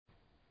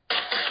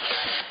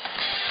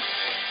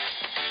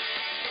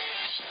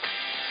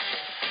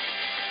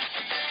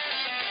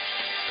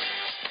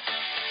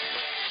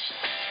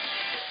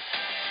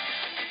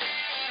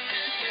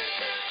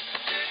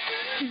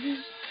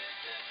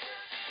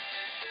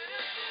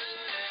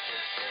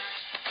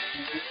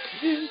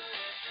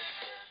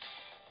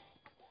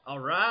All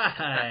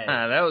right.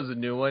 That was a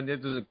new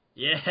one.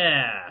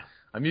 Yeah.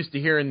 I'm used to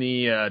hearing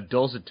the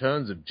dulcet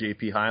tones of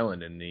J.P.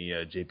 Hyland and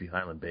the J.P.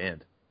 Hyland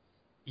Band.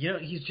 You know,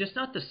 he's just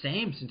not the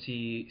same since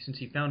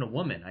he found a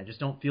woman. I just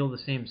don't feel the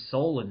same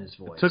soul in his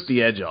voice. It took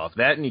the edge off.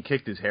 That and he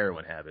kicked his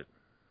heroin habit.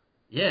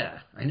 Yeah,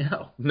 I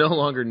know. No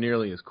longer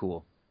nearly as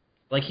cool.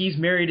 Like, he's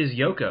married as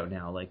Yoko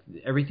now. Like,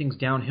 everything's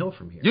downhill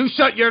from here. You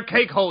shut your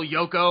cake hole,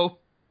 Yoko!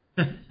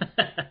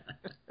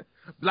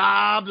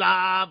 Blah,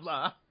 blah,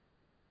 blah.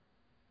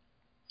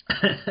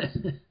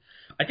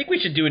 I think we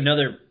should do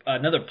another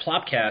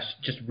Plopcast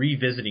just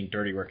revisiting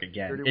Dirty Work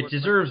again. It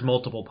deserves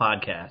multiple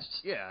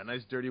podcasts. Yeah, a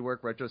nice Dirty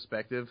Work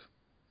retrospective.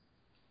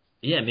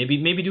 Yeah,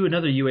 maybe do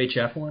another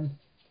UHF one.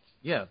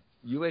 Yeah,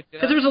 UHF.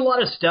 Because there was a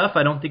lot of stuff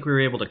I don't think we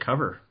were able to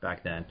cover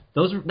back then.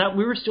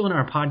 We were still in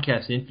our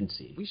podcast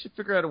infancy. We should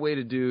figure out a way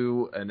to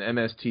do an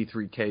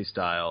MST3K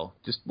style.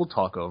 We'll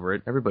talk over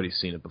it. Everybody's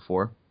seen it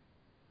before.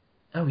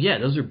 Oh yeah,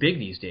 those are big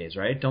these days,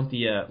 right? Don't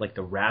the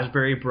the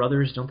Raspberry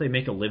Brothers, don't they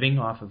make a living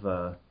off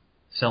of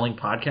selling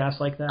podcasts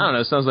like that? I don't know.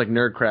 It sounds like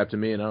nerd crap to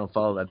me, and I don't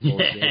follow that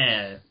bullshit.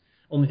 Yeah.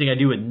 Only thing I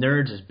do with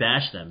nerds is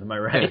bash them. Am I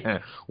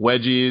right?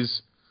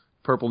 Wedgies,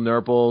 purple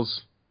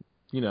nurples,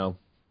 you know.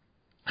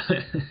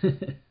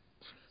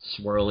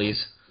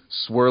 Swirlies,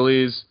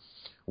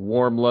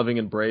 warm, loving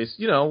embrace,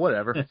 you know,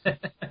 whatever.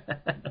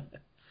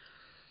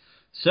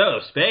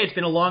 So, Spay, it's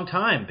been a long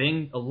time.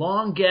 Been a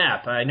long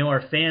gap. I know our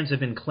fans have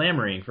been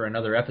clamoring for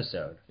another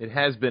episode. It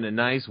has been a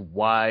nice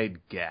wide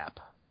gap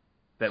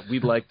that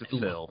we'd like to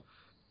fill.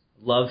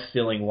 Love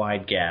filling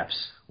wide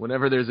gaps.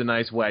 Whenever there's a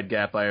nice wide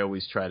gap, I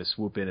always try to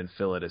swoop in and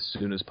fill it as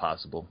soon as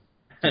possible,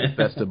 to the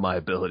best of my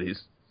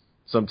abilities.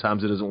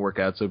 Sometimes it doesn't work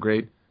out so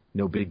great.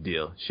 No big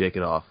deal. Shake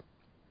it off.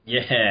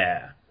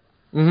 Yeah.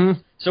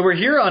 Mm-hmm. So we're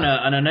here on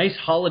a nice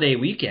holiday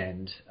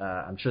weekend.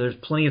 I'm sure there's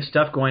plenty of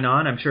stuff going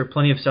on. I'm sure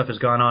plenty of stuff has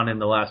gone on in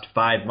the last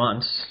 5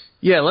 months.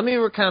 Yeah, let me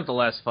recount the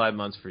last 5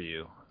 months for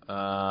you.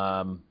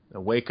 I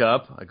wake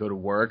up, I go to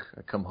work,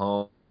 I come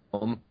home,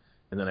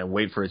 and then I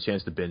wait for a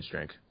chance to binge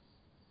drink.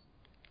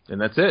 And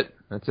that's it.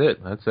 That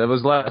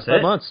was the last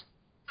 5 months.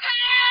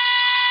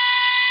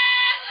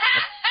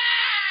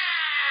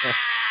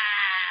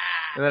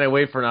 And then I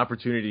wait for an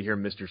opportunity to hear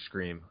Mr.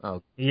 Scream.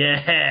 Oh,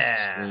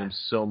 yeah.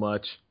 Screams so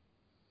much.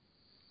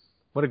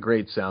 What a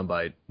great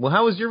soundbite. Well,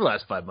 how was your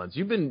last 5 months?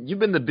 You've been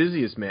the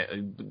busiest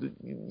man.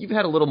 You've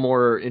had a little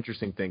more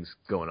interesting things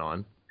going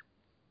on.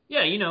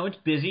 Yeah, you know, it's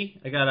busy.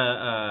 I got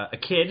a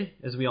kid,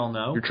 as we all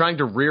know. You're trying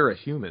to rear a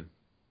human.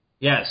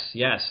 Yes,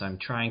 I'm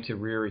trying to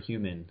rear a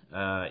human.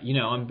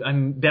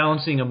 I'm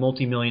balancing a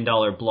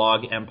multi-million-dollar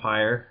blog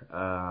empire,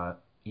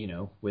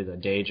 with a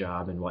day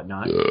job and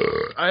whatnot.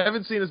 I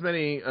haven't seen as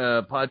many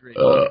Padres.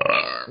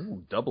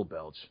 Ooh, double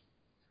belch.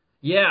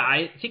 Yeah,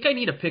 I think I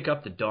need to pick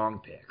up the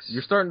dong pics.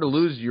 You're starting to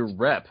lose your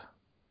rep.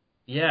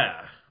 Yeah.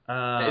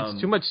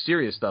 It's too much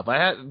serious stuff.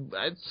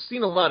 I've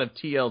seen a lot of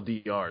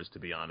TLDRs, to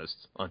be honest,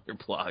 on your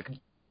blog.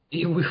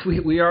 We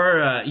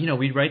are,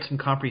 we write some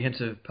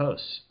comprehensive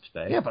posts,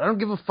 Spay. Yeah, but I don't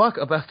give a fuck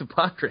about the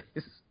Padres.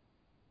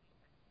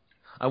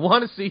 I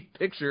want to see a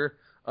picture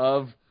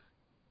of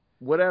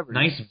whatever.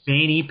 Nice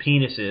veiny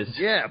penises.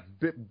 Yeah,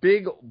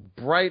 big,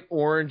 bright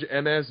orange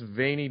MS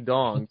veiny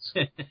dongs.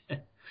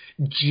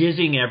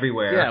 Jizzing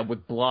everywhere. Yeah,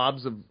 with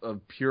blobs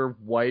of pure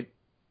white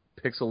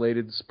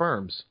pixelated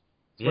sperms.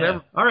 Yeah.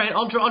 Whatever. All right,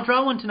 I'll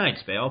draw one tonight,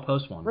 Spay. I'll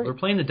post one. Great. We're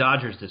playing the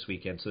Dodgers this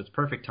weekend, so it's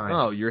perfect time.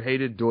 Oh, your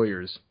hated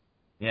Doyers.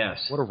 Yes.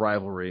 What a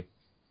rivalry.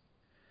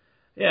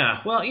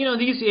 Yeah, well,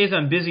 these days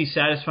I'm busy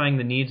satisfying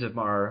the needs of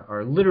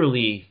our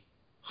literally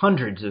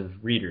hundreds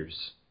of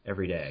readers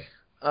every day.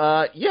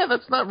 Yeah,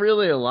 that's not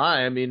really a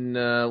lie. I mean,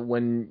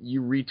 when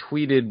you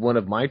retweeted one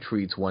of my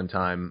tweets one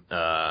time,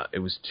 it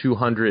was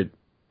 200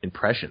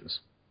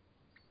 impressions.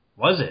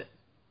 Was it?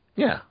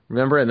 Yeah,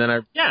 remember? And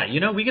then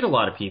Yeah, we get a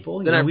lot of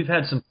people. We've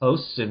had some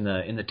posts in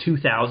the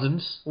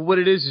 2000s. Well, what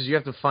it is you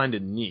have to find a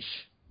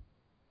niche.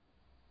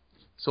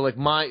 So I've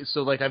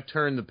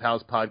turned the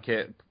Pals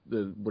podcast,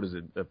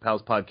 the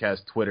Pals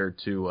podcast Twitter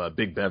to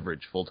Big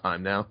Beverage full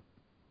time now.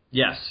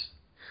 Yes.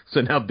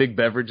 So now Big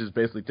Beverage is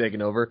basically taken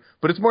over,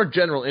 but it's more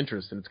general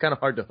interest, and it's kind of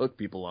hard to hook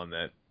people on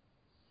that.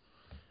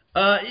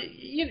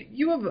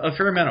 You have a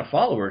fair amount of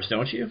followers,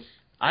 don't you?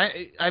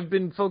 I've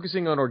been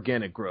focusing on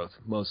organic growth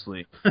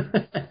mostly,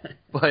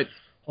 but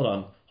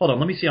hold on.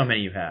 Let me see how many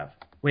you have.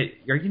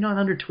 Wait, are you not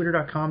under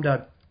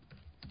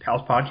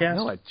twitter.com/palspodcast?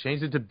 No, I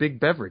changed it to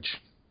Big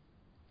Beverage.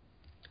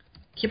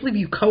 Can't believe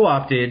you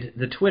co-opted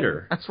the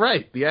Twitter. That's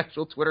right. The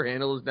actual Twitter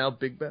handle is now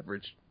Big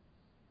Beverage.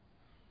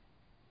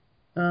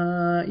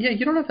 Yeah,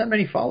 you don't have that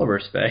many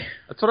followers, Spay.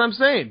 That's what I'm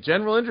saying.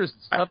 General interest.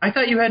 I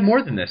thought you had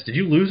more than this. Did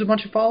you lose a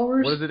bunch of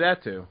followers? What is it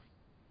at to?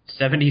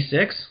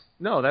 76?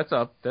 No, that's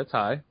up. That's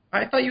high.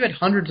 I thought you had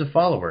hundreds of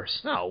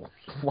followers. No.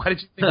 Why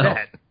did you think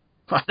that?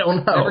 I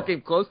don't know. Never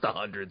came close to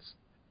hundreds.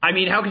 I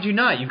mean, how could you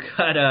not? You've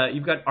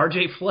got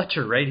R.J.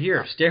 Fletcher right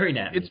here staring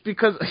at me. It's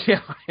because,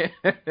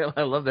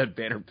 I love that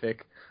banner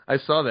pic. I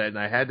saw that, and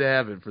I had to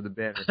have it for the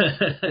banner.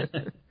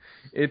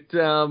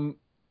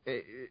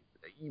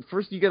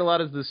 first you get a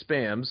lot of the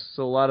spams,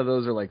 so a lot of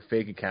those are like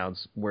fake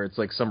accounts where it's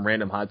like some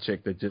random hot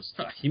chick that just...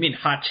 You mean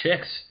hot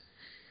chicks?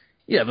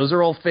 Yeah, those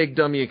are all fake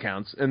dummy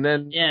accounts. And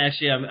then... Yeah,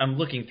 actually, I'm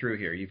looking through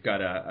here. You've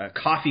got a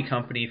coffee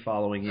company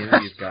following you.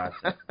 You've got...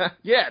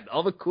 yeah,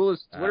 all the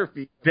coolest Twitter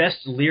feeds.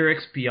 Best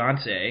Lyrics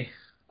Beyonce.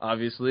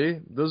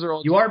 Obviously. Those are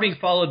all... You are being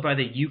followed by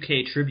the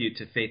UK tribute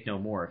to Faith No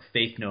More,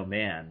 Faith No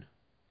Man.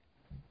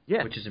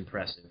 Yeah. Which is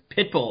impressive.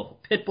 Pitbull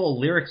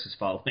Lyrics is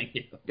following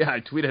you. Yeah, I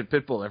tweet at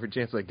Pitbull every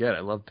chance I get.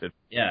 I love Pitbull.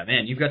 Yeah,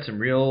 man, you've got some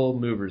real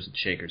movers and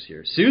shakers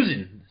here.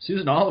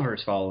 Susan Oliver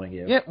is following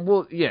you. Yeah,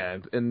 well, yeah,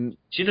 and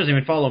she doesn't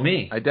even follow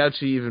me. I doubt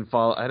she even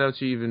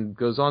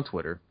goes on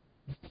Twitter.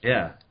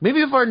 Yeah.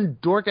 Maybe if our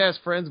dork ass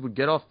friends would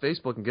get off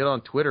Facebook and get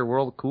on Twitter, where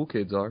all the cool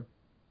kids are.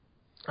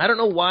 I don't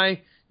know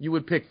why you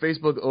would pick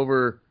Facebook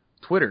over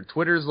Twitter.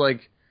 Twitter's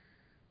like,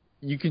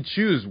 you can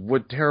choose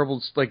what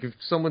terrible, like, if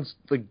someone's,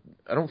 like,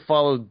 I don't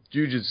follow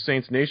Juge's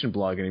Saints Nation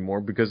blog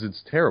anymore because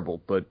it's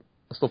terrible, but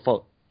I still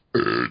follow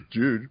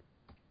Juge.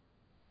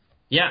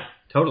 Yeah,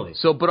 totally.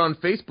 So, but on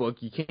Facebook,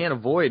 you can't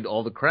avoid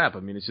all the crap.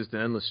 I mean, it's just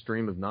an endless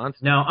stream of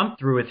nonsense. No, I'm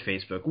through with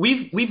Facebook.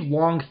 We've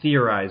long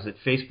theorized that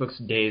Facebook's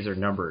days are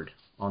numbered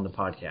on the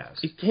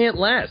podcast. It can't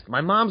last.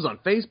 My mom's on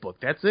Facebook.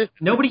 That's it.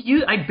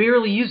 I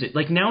barely use it.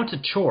 Like, now it's a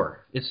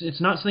chore.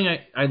 It's not something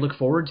I look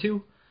forward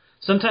to.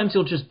 Sometimes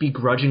you'll just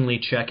begrudgingly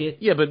check it.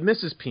 Yeah, but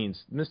Mr.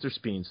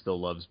 Speen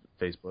still loves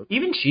Facebook.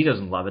 Even she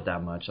doesn't love it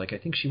that much. Like, I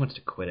think she wants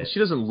to quit it.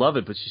 She doesn't love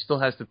it, but she still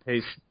has to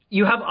pay.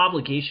 You have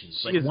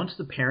obligations. Like, once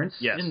the parents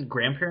yes. and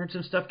grandparents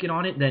and stuff get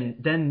on it,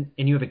 then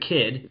and you have a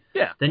kid,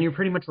 yeah. then you're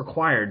pretty much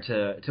required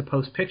to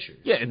post pictures.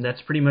 Yeah. And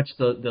that's pretty much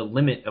the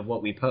limit of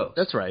what we post.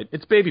 That's right.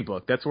 It's Baby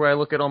Book. That's where I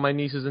look at all my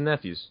nieces and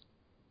nephews.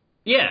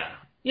 Yeah.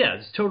 Yeah,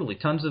 it's totally.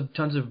 Tons of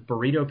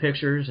burrito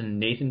pictures and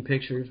Nathan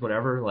pictures,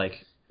 whatever, like...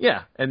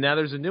 Yeah, and now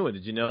there's a new one.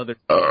 Did you know that?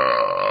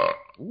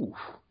 Ooh,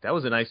 that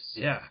was a nice.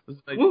 Yeah.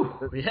 That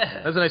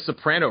yeah. was a nice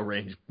soprano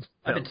range.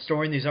 I've been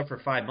storing these up for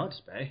 5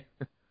 months, Bay.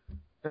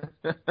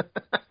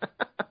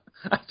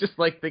 I just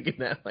like thinking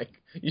that, like,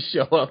 you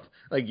show up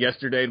like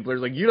yesterday and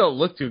Blair's like, "You don't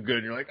look too good."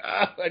 And you're like,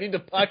 I need to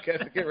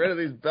podcast to get rid of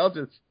these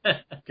belches,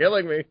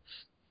 killing me.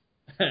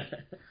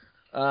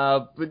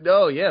 But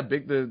no, yeah,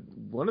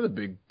 one of the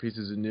big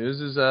pieces of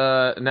news is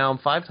now I'm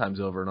 5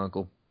 times over an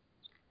uncle.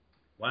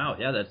 Wow,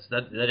 yeah,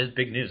 that is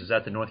big news. Is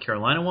that the North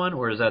Carolina one,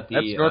 or is that the...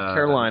 That's North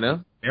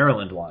Carolina.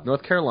 Maryland one?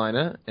 North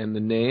Carolina, and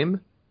the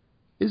name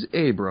is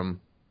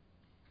Abram.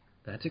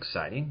 That's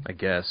exciting. I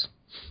guess.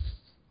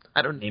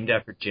 Named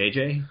after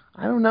JJ?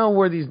 I don't know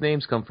where these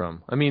names come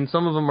from. I mean,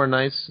 some of them are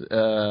nice.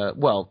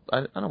 Well,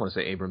 I don't want to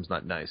say Abram's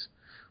not nice.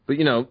 But,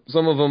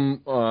 some of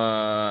them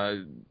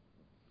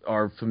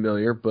are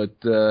familiar, but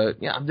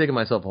yeah, I'm digging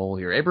myself a hole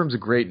here. Abram's a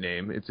great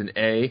name. It's an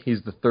A.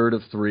 He's the third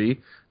of 3.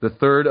 The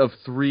third of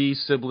 3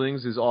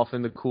 siblings is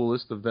often the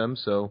coolest of them,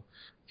 so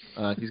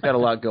he's got a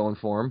lot going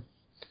for him.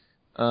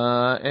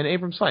 And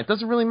Abram's fine. It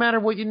doesn't really matter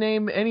what you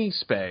name any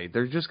spay.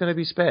 They're just going to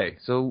be spay.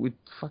 So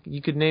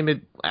you could name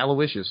it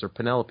Aloysius or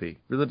Penelope.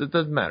 Really, it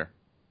doesn't matter.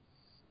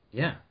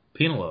 Yeah,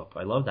 Penelope.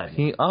 I love that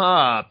name.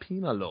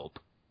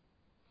 Penelope.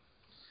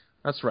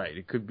 That's right.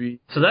 It could be.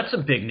 So that's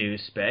some big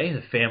news, Spay.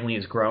 The family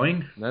is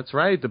growing. That's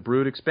right. The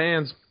brood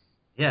expands.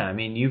 Yeah, I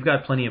mean, you've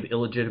got plenty of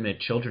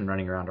illegitimate children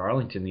running around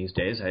Arlington these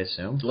days, I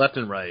assume. Left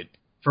and right.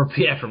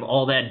 From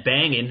all that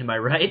banging, am I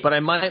right? But I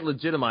might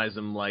legitimize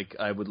them like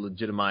I would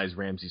legitimize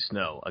Ramsey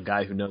Snow, a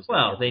guy who knows.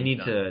 Well, they need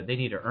to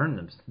earn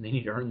them. They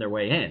need to earn their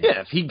way in.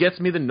 Yeah, if he gets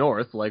me the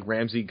North, like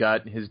Ramsey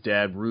got his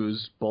dad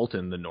Ruse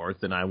Bolton the North,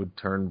 then I would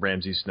turn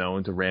Ramsey Snow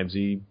into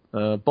Ramsey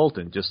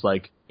Bolton, just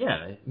like. Yeah,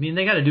 I mean,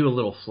 they got to do a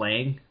little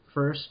flaying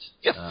first.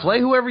 Yeah,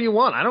 flay whoever you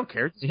want. I don't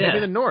care. Just give me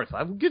the North.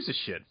 Who gives a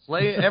shit?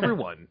 Flay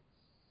everyone.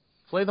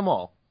 Flay them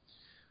all.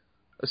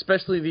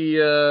 Especially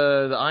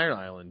the Iron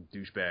Island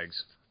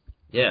douchebags.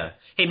 Yeah.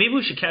 Hey, maybe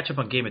we should catch up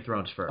on Game of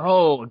Thrones first.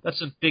 Oh, that's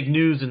some big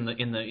news in the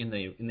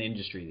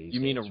industry these days.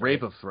 You mean a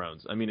rape of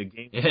Thrones? I mean a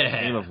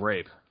game of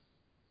rape.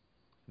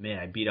 Man,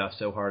 I beat off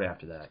so hard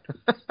after that.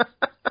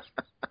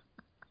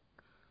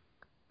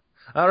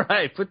 All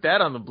right, put that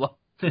on the blog.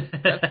 Too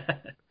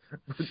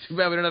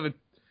bad we don't have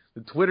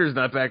the Twitter's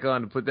not back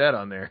on to put that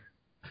on there.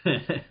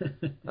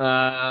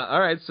 All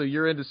right, so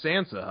you're into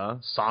Sansa, huh?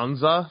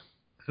 Sansa?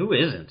 Who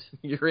isn't?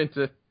 You're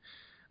into...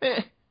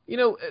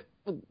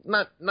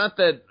 not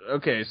that...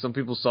 Okay, some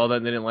people saw that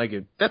and they didn't like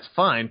it. That's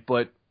fine,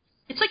 but...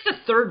 It's like the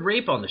third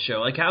rape on the show.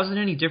 Like, how's it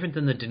any different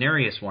than the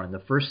Daenerys one in the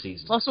first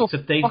season?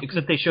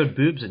 Except they showed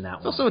boobs in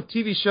that one. It's also a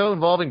TV show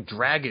involving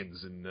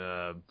dragons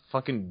and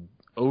fucking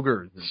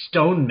ogres.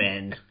 Stone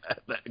men.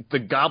 The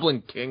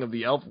Goblin King of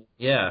the Elf.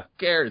 Yeah.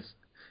 Who cares?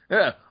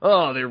 Yeah.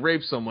 Oh, they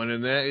raped someone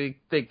and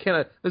they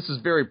cannot... This is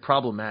very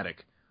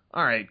problematic.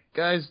 All right,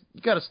 guys,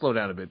 you got to slow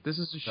down a bit. This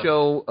is a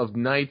show of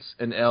knights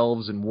and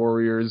elves and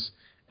warriors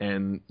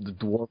and the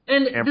dwarf.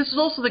 And this is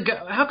also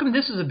how come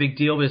this is a big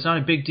deal, but it's not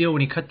a big deal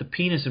when he cut the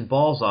penis and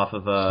balls off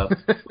of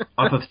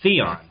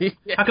Theon? Yeah.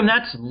 How come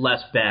that's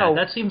less bad? No,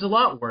 that seems a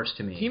lot worse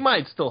to me. He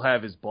might still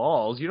have his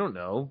balls, you don't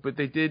know, but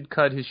they did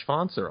cut his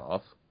sponsor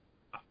off.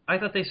 I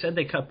thought they said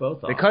they cut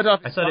both off. They cut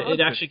off. I thought it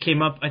actually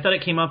came up. I thought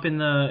it came up in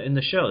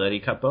the show that he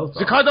cut both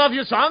They off. cut off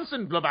your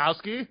Johnson,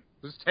 Lebowski.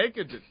 Just take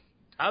it.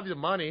 Have your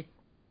money.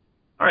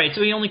 All right,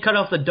 so he only cut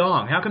off the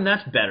dong. How come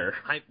that's better?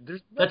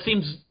 There's That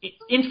seems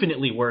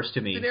infinitely worse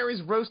to me.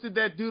 Daenerys roasted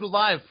that dude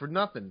alive for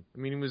nothing. I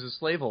mean, he was a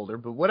slaveholder,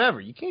 but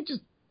whatever. You can't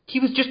just... He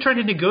was just trying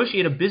to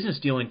negotiate a business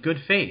deal in good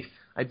faith.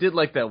 I did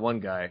like that one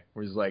guy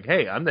where he's like,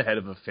 hey, I'm the head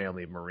of a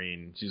family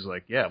Marine. She's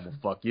like, yeah, well,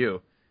 fuck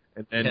you.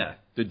 And then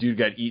the dude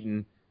got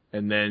eaten,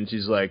 and then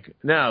she's like,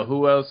 now,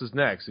 who else is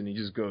next? And he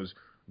just goes,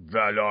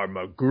 Valar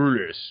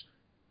Morghulis.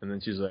 And then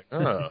she's like,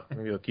 oh,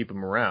 maybe I'll keep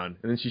him around.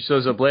 And then she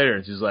shows up later,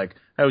 and she's like,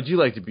 how would you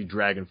like to be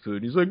dragon food?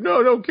 And he's like,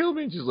 no, don't kill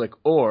me. And she's like,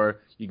 or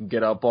you can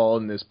get up all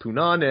in this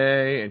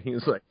punane. And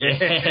he's like,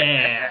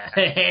 yeah,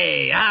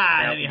 hey,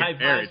 and he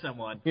high-fived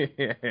someone. Yeah,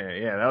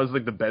 that was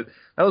like the best.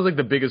 That was like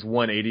the biggest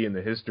 180 in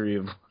the history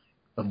of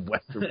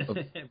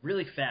Westeros.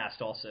 Really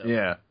fast, also.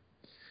 Yeah.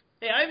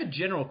 Hey, I have a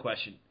general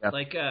question. Yeah.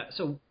 Like,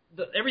 so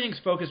everything's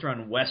focused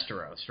around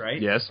Westeros,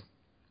 right? Yes.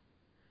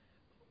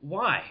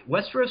 Why?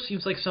 Westeros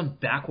seems like some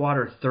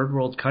backwater third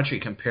world country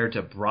compared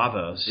to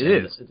Braavos.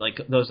 It is.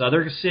 Like those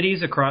other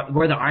cities across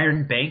where the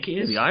Iron Bank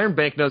is. The Iron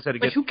Bank knows how to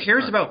Like, get... who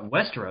cares about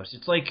Westeros?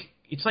 It's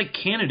like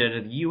Canada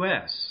to the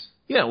U.S.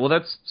 Yeah, well,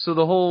 that's... So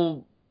the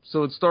whole...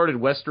 So it started...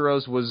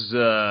 Westeros was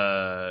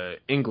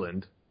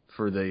England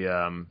for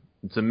the...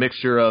 it's a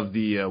mixture of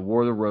the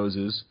War of the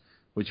Roses,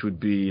 which would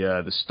be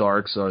the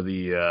Starks or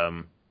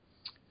the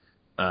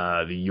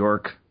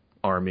York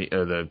army,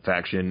 the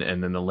faction,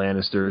 and then the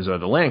Lannisters are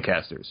the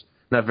Lancasters.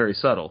 Not very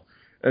subtle.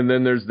 And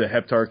then there's the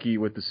Heptarchy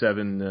with the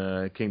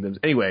seven kingdoms.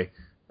 Anyway,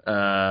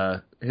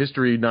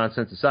 history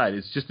nonsense aside,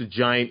 it's just a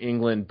giant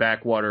England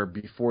backwater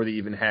before they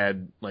even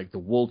had, like, the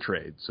wool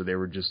trade. So they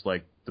were just,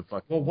 like, the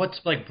fuck... Well, what's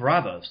like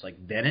Braavos? Like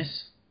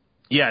Venice?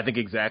 Yeah, I think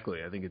exactly.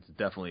 I think it's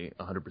definitely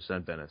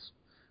 100% Venice.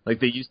 Like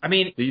they used. I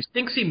mean,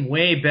 things seem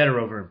way better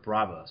over in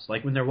Braavos.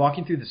 Like when they're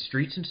walking through the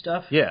streets and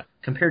stuff. Yeah.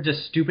 Compared to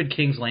stupid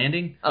King's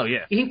Landing. Oh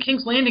yeah. I think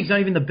King's Landing's not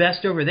even the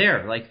best over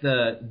there. Like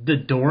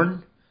the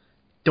Dorne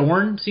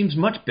seems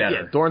much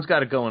better. Yeah, Dorne's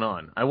got it going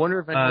on. I wonder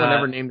if anyone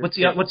ever named. What's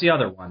the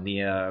other one?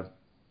 The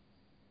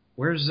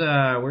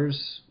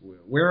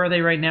where are they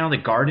right now? The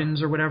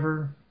Gardens or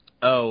whatever.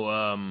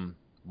 Oh,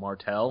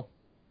 Martell,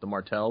 the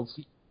Martells.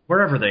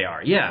 Wherever they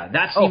are. Yeah,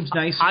 that seems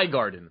nice.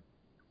 Highgarden.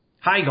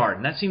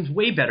 Highgarden. That seems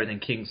way better than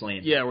King's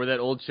Landing. Yeah, where that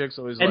old chick's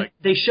always and like...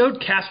 they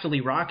showed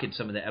Casterly Rock in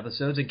some of the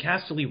episodes, and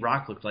Casterly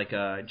Rock looked like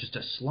just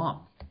a slum.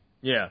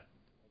 Yeah.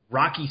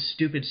 Rocky,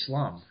 stupid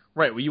slum.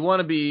 Right, what you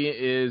want to be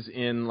is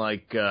in,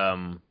 like,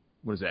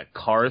 what is that,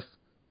 Karth?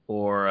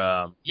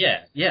 Or...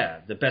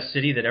 Yeah, the best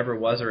city that ever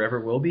was or ever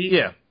will be.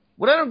 Yeah.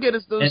 What I don't get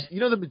is those... And you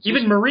know the magician...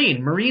 Even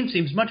Marine. Marine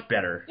seems much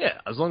better. Yeah,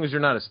 as long as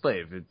you're not a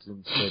slave. It's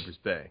in Slaver's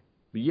Bay.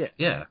 But yeah.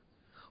 Yeah.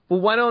 Well,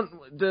 why don't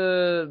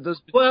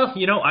those? Well,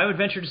 I would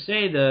venture to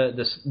say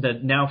the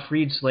now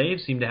freed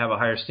slaves seem to have a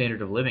higher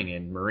standard of living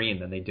in Marine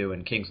than they do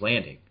in King's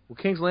Landing. Well,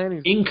 King's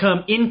Landing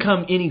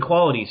income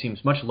inequality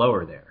seems much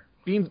lower there.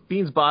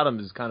 Bean's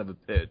Bottom is kind of a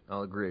pit.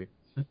 I'll agree.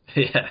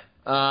 Yeah.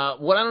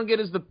 What I don't get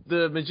is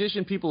the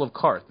magician people of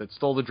Karth that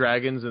stole the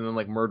dragons and then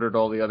like murdered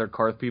all the other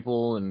Karth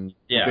people and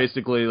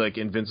basically like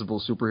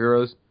invincible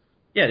superheroes.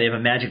 Yeah, they have a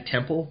magic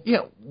temple.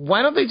 Yeah,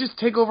 why don't they just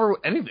take over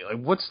anything?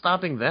 Like, what's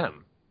stopping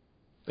them?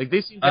 Like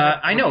they seem.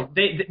 I know.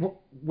 They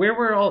where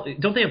were all?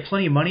 Don't they have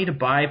plenty of money to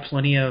buy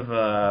plenty of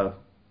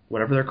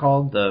whatever they're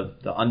called, the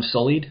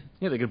Unsullied?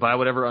 Yeah, they could buy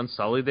whatever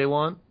Unsullied they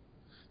want.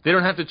 They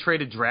don't have to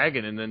trade a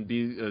dragon and then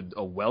be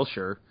a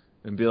Welsher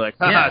and be like,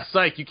 haha,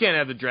 psych, you can't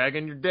have the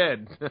dragon, you're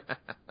dead.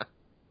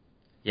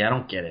 Yeah, I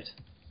don't get it.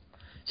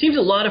 Seems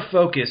a lot of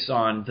focus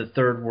on the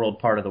third world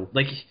part of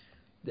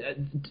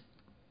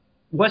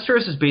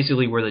Westeros is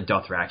basically where the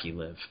Dothraki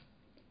live.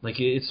 Like,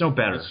 it's no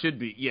better. It should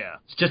be, yeah.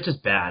 It's just as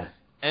bad.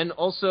 And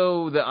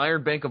also, the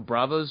Iron Bank of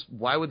Braavos,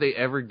 why would they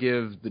ever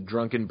give the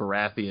drunken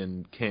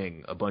Baratheon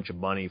king a bunch of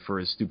money for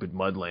his stupid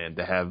mudland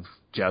to have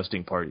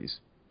jousting parties?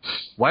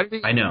 Why did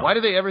they? I know. Why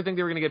did they ever think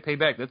they were going to get paid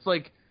back? That's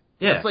like...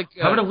 Yeah, that's like,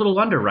 how about a little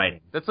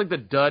underwriting? That's like the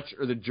Dutch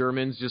or the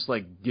Germans just,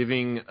 like,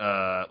 giving,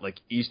 like,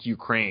 East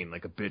Ukraine,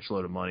 like, a bitch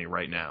load of money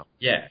right now.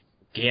 Yeah,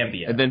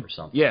 Gambia and then, or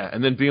something. Yeah,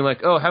 and then being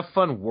like, oh, have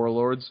fun,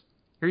 warlords.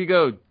 Here you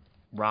go,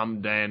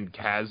 Ramdan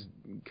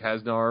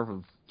Kazdar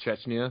of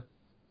Chechnya.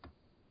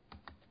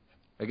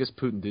 I guess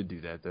Putin did do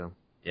that, though.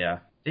 Yeah.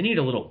 They need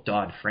a little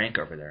Dodd-Frank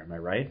over there, am I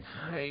right?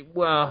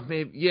 Well,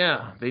 maybe,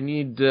 yeah. They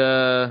need,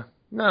 no,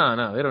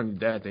 they don't need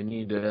that. They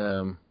need,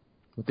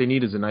 what they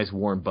need is a nice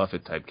Warren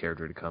Buffett-type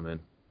character to come in.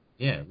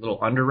 Yeah, little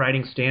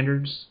underwriting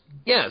standards.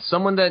 Yeah,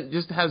 someone that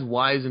just has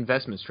wise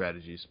investment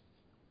strategies.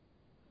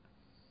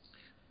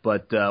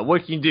 But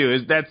what you can do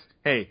is that's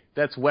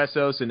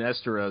Wessos and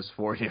Esteros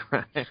for you,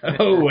 right?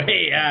 Oh,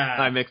 hey,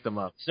 I mixed them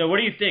up. So what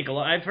do you think?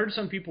 I've heard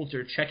some people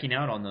are checking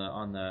out on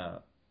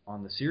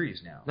the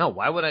series now. No,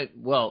 why would I?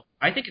 Well,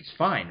 I think it's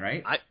fine,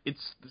 right? It's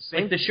the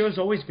same. Like the show's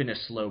always been a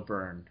slow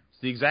burn.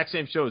 It's the exact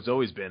same show it's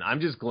always been. I'm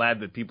just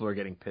glad that people are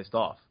getting pissed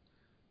off.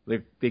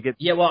 They get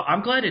Yeah, well,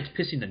 I'm glad it's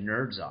pissing the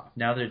nerds off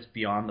now that it's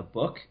beyond the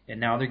book, and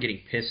now they're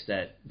getting pissed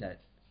that.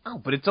 Oh,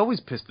 but it's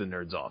always pissed the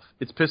nerds off.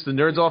 It's pissed the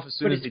nerds off as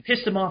soon But as it's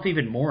pissed them off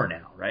even more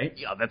now, right?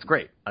 Yeah, that's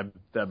great. I'm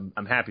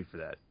happy for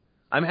that.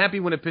 I'm happy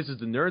when it pisses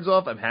the nerds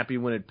off. I'm happy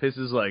when it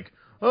pisses like,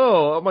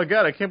 oh my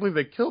god, I can't believe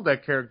they killed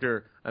that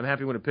character. I'm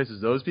happy when it pisses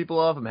those people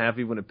off. I'm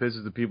happy when it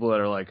pisses the people that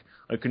are like,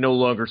 I can no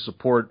longer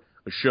support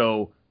a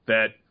show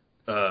that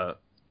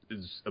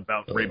is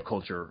about rape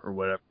culture or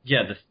whatever.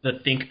 Yeah, the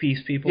think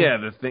piece people.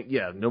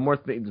 Yeah, no more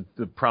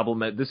the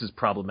problem. This is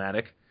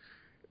problematic.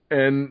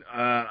 And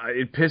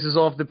it pisses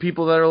off the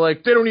people that are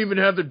like, they don't even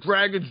have the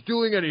dragons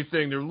doing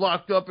anything. They're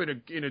locked up in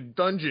a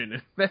dungeon.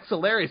 That's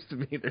hilarious to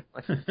me. They're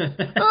like,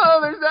 oh,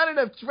 there's not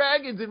enough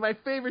dragons in my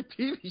favorite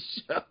TV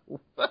show.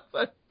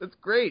 That's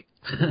great.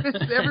 It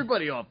pisses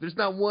everybody off. There's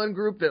not one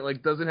group that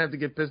like doesn't have to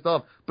get pissed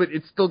off, but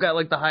it's still got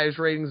like the highest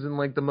ratings and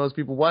like the most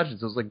people watching.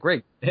 So it's like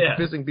great,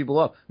 pissing people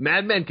off.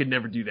 Mad Men could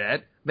never do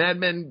that. Mad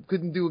Men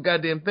couldn't do a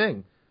goddamn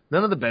thing.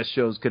 None of the best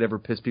shows could ever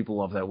piss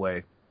people off that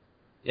way.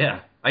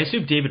 Yeah, I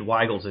assume David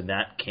Weigel's in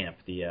that camp.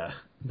 The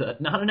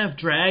not enough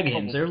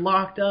dragons. They're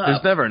locked up.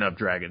 There's never enough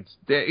dragons.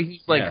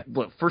 He's like,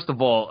 look, first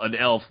of all, an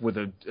elf with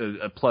a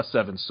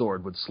 +7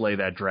 sword would slay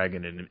that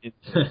dragon.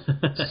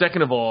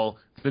 Second of all,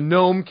 the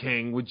Gnome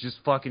King would just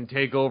fucking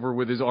take over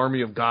with his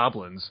army of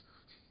goblins.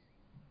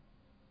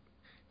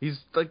 He's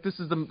like, this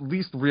is the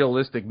least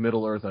realistic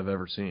Middle Earth I've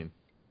ever seen.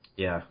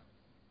 Yeah.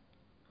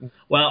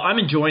 Well, I'm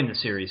enjoying the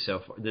series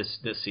so far this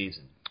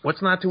season. What's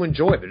not to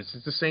enjoy? It's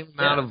the same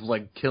amount of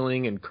like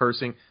killing and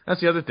cursing. That's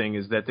the other thing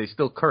is that they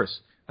still curse.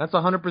 That's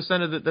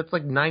 100% of it. That's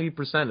like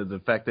 90% of the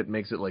fact that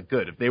makes it like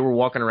good. If they were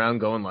walking around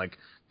going like,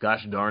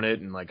 "Gosh darn it,"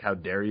 and like, "How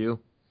dare you?"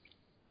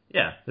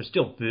 Yeah, there's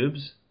still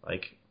boobs.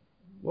 Like,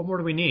 what more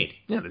do we need?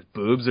 Yeah, there's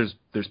boobs.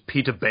 There's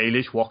Peter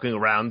Baelish walking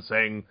around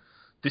saying,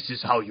 "This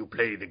is how you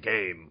play the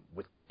game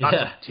with lots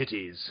of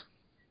titties."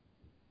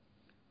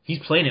 He's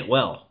playing it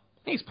well.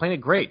 He's playing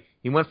it great.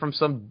 He went from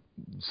some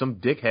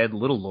dickhead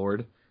Little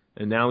Lord.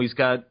 And now he's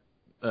got...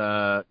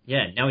 now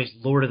he's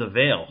Lord of the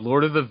Vale.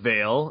 Lord of the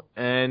Vale,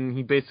 and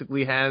he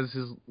basically has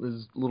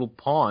his little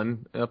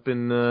pawn up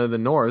in the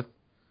north.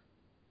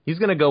 He's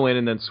going to go in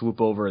and then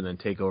swoop over and then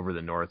take over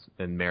the north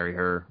and marry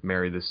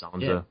the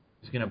Sansa. Yeah,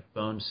 he's going to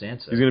bone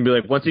Sansa. He's going to be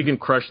like, once he can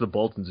crush the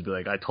Boltons, he'll be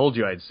like, I told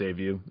you I'd save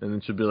you. And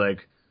then she'll be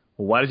like,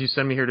 well, why did you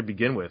send me here to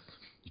begin with,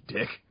 you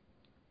dick?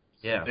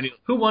 Yeah.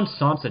 Who wants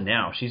Sansa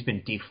now? She's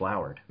been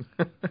deflowered.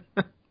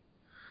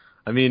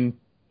 I mean...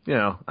 You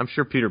know, I'm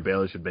sure Peter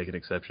Baelish should make an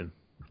exception.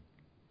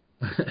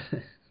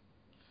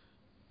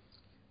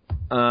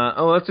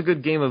 That's a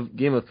good Game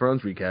of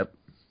Thrones recap.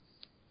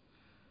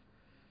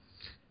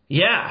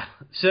 Yeah.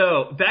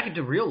 So back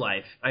into real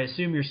life. I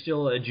assume you're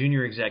still a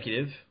junior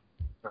executive,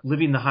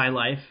 living the high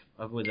life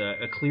with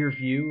a clear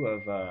view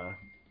of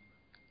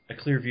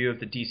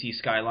the DC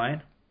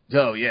skyline.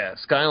 Oh yeah,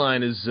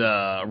 skyline is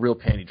a real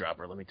panty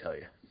dropper. Let me tell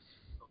you.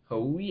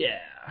 Oh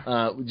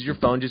yeah. Did your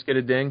phone just get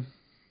a ding?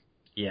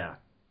 Yeah.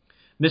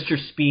 Mr.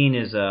 Speen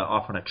is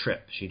off on a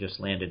trip. She just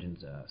landed in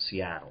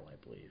Seattle, I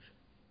believe.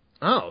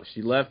 Oh,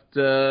 she left.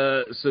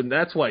 So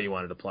that's why you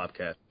wanted a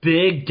Plopcast.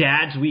 Big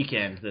Dad's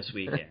weekend this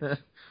weekend.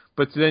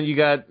 But then you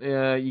got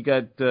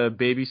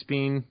baby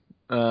Speen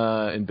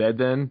in bed.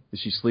 Then is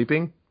she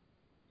sleeping?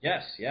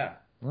 Yes. Yeah.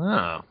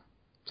 Wow.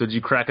 So did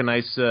you crack a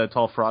nice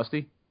tall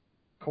frosty?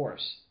 Of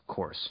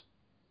course.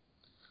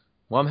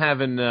 Well, I'm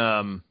having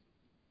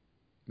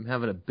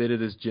a bit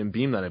of this Jim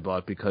Beam that I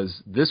bought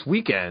because this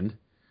weekend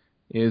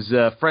is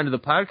a friend of the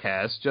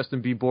podcast,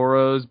 Justin B.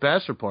 Borow's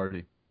bachelor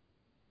party.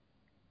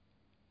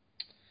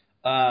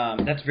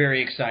 That's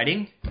very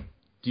exciting. Do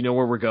you know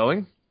where we're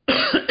going?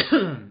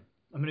 I'm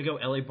going to go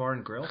LA Bar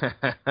and Grill.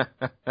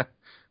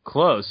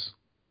 Close.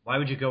 Why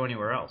would you go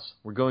anywhere else?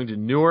 We're going to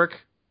Newark,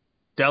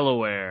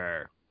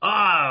 Delaware.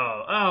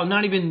 Oh,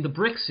 not even the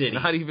Brick City.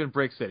 Not even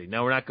Brick City.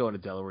 No, we're not going to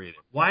Delaware either.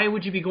 Why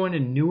would you be going to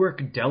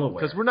Newark,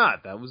 Delaware? Because we're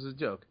not. That was a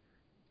joke.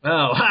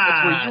 Oh,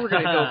 that's where you were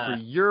going to go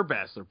for your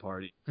bachelor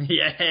party.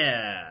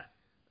 Yeah.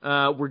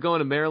 We're going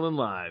to Maryland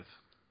Live.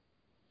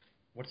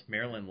 What's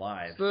Maryland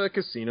Live? It's the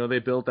casino they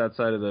built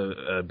outside of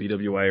the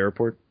BWI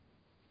airport.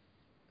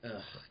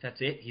 Ugh,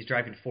 that's it? He's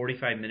driving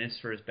 45 minutes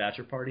for his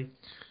bachelor party?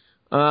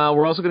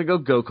 We're also going to go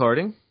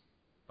go-karting.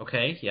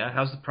 Okay, yeah.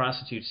 How's the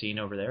prostitute scene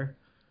over there?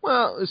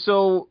 Well,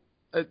 so,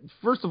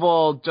 first of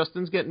all,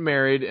 Justin's getting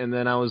married, and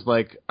then I was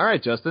like, all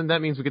right, Justin,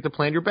 that means we get to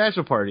plan your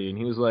bachelor party. And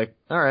he was like,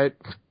 all right,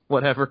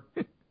 whatever.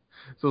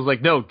 So I was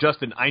like, no,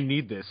 Justin, I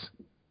need this.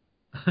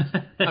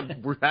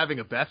 We're having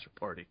a bachelor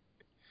party.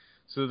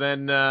 So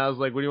then I was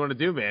like, what do you want to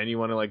do, man? You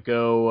want to like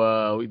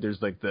go,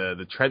 there's like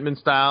the Treadman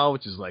style,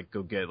 which is like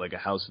go get like a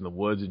house in the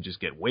woods and just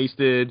get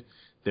wasted.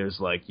 There's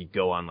like you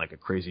go on like a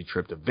crazy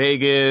trip to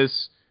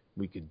Vegas.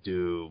 We could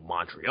do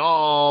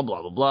Montreal,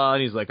 blah, blah, blah.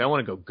 And he's like, I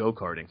want to go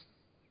go-karting.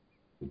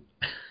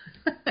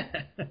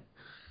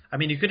 I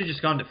mean, you could have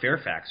just gone to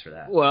Fairfax for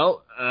that.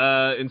 Well,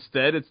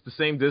 instead, it's the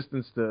same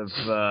distance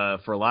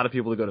for a lot of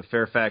people to go to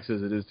Fairfax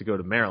as it is to go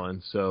to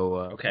Maryland. So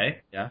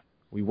okay, yeah.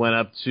 We went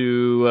up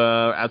to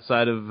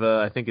outside of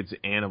I think it's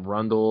Anne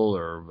Arundel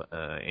or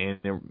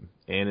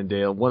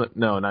Annandale.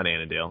 No, not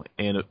Annandale.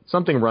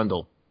 Something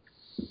Rundle.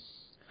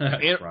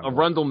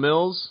 Arundel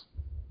Mills.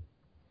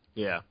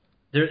 Yeah.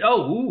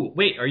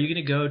 Wait. Are you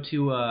going to go to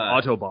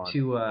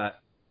Autobahn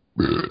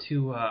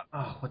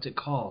what's it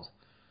called?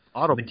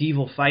 Autobahn.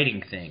 Medieval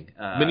fighting thing.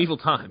 Medieval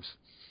Times.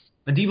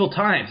 Medieval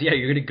Times. Yeah,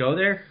 you're going to go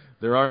there.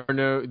 There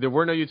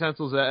were no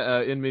utensils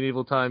in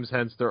medieval times,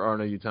 hence there are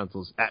no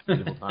utensils at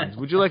medieval times.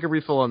 Would you like a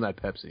refill on that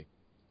Pepsi?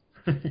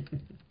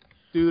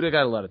 Dude, I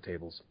got a lot of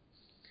tables.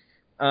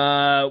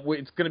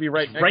 It's going to be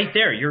right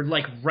there. You're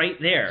like right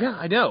there. Yeah,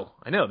 I know.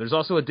 There's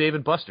also a Dave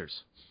 &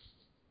 Buster's.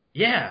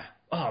 Yeah.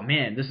 Oh,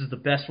 man, this is the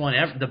best one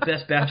ever. The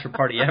best bachelor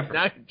party ever.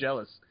 Now I'm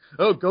jealous.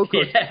 Oh,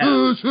 go-kart. Yeah.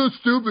 Oh, so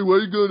stupid. Why are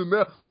you going to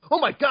Mel? Oh,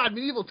 my God,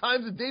 medieval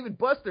times and Dave &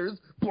 Buster's.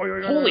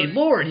 Holy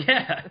Lord,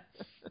 yeah.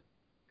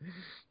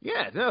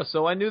 Yeah, no,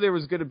 so I knew there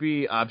was going to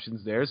be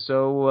options there.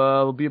 So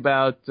it'll be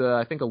about,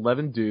 I think,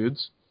 11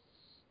 dudes.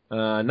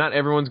 Not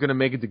everyone's going to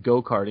make it to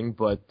go-karting,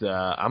 but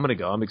I'm going to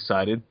go. I'm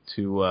excited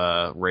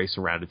to race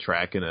around a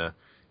track in a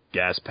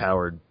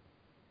gas-powered,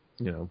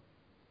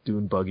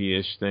 dune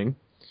buggy-ish thing.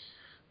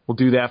 We'll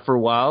do that for a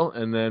while,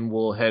 and then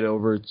we'll head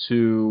over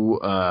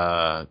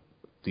to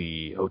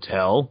the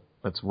hotel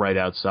that's right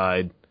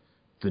outside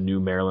the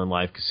new Maryland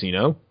Life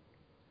Casino.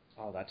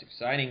 Oh, that's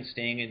exciting,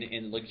 staying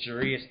in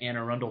luxurious Anne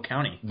Arundel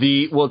County.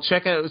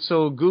 Check out,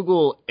 so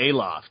Google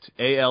Aloft,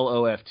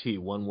 A-L-O-F-T,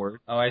 one word.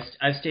 Oh,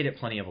 I've stayed at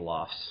plenty of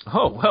lofts.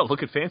 Oh, well,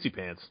 look at Fancy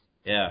Pants.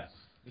 Yeah.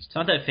 It's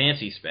not that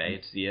fancy, Spay.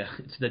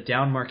 It's the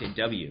downmarket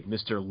W.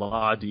 Mr.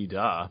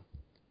 La-Dee-Da.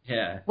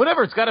 Yeah.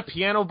 Whatever, it's got a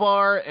piano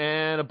bar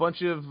and a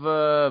bunch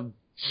of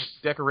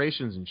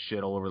decorations and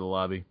shit all over the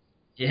lobby.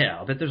 Yeah,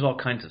 I'll bet there's all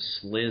kinds of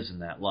sliz in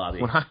that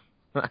lobby. When I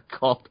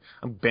called,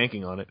 I'm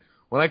banking on it.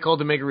 When I called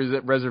to make a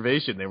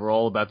reservation, they were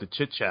all about to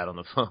chit-chat on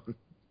the phone.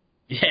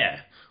 Yeah.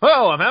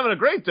 Oh, I'm having a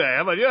great day.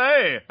 I'm like, yeah,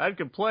 hey, I'd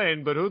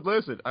complain, but who'd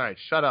listen? All right,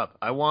 shut up.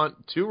 I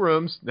want 2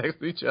 rooms next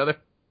to each other,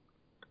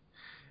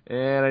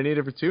 and I need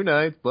it for 2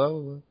 nights, blah,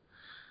 blah,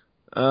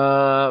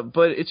 blah.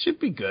 But it should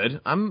be good.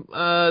 And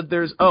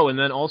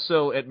then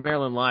also at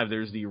Maryland Live,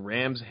 there's the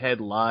Rams Head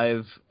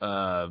Live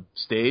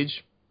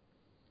stage.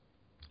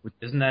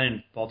 Isn't that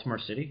in Baltimore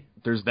City?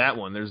 There's that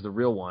one. There's the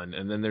real one.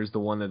 And then there's the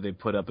one that they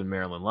put up in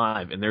Maryland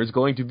Live. And there's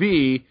going to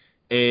be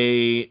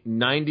a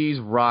 90s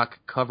rock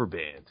cover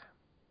band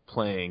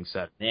playing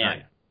Saturday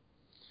night.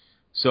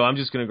 So I'm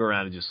just going to go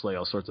around and just slay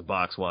all sorts of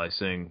box while I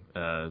sing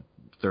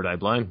Third Eye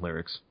Blind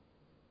lyrics.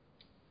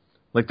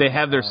 Like, they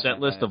have their set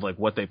list of, like,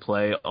 what they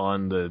play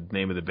on the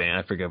name of the band.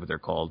 I forget what they're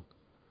called.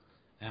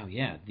 Oh,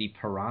 yeah. The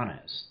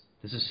Piranhas.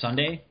 This is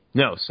Sunday?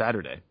 No,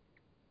 Saturday.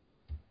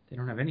 They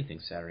don't have anything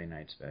Saturday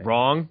nights, babe.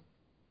 Wrong.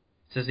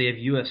 It says they have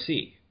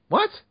UFC.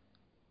 What?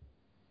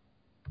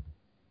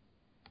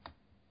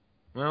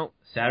 Well,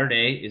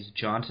 Saturday is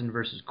Johnson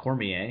versus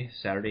Cormier,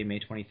 Saturday,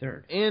 May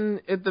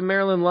 23rd. At the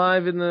Maryland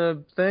Live in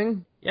the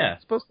thing? Yeah.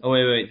 Oh,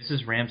 wait. This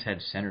is Rams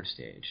Head Center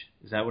Stage.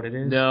 Is that what it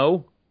is?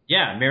 No.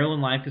 Yeah,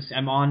 Maryland Live.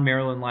 I'm on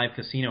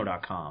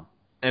MarylandLiveCasino.com.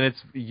 And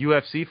it's a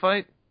UFC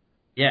fight?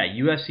 Yeah,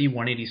 UFC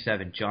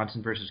 187,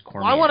 Johnson versus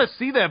Cormier. Well, I want to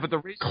see that, but the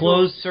ratio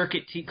closed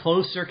circuit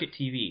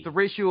TV. The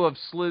ratio of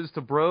sliz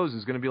to bros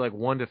is going to be like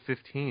 1 to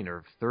 15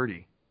 or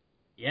 30.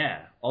 Yeah,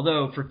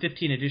 although for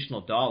 $15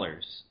 additional,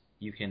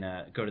 you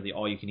can go to the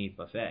all-you-can-eat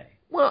buffet.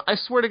 Well, I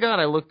swear to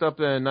God, I looked up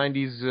a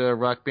 90s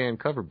rock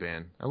band cover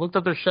band. I looked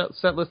up their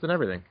set list and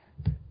everything.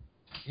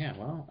 Yeah,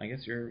 well, I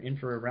guess you're in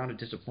for a round of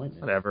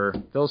disappointment. Whatever.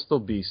 There'll still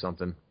be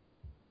something.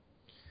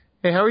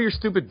 Hey, how are your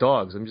stupid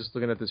dogs? I'm just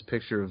looking at this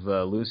picture of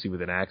Lucy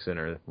with an axe in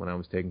her when I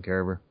was taking care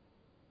of her.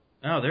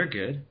 Oh, they're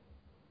good.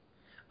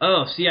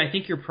 Oh, see, I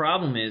think your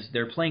problem is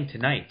they're playing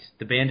tonight.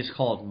 The band is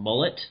called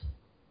Mullet.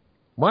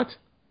 What?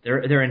 They're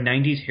a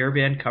 90s hair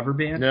band cover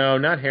band? No,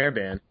 not hair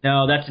band.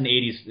 No, that's an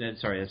 80s.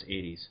 Sorry, that's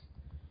 80s.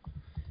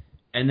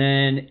 And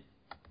then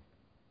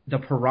the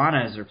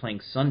Piranhas are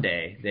playing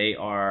Sunday. They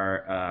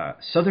are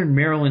Southern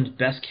Maryland's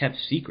best kept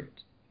secret.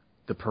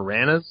 The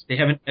Piranhas? They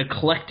have an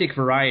eclectic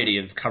variety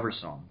of cover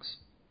songs.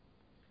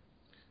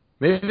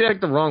 Maybe they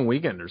like the wrong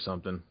weekend or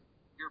something.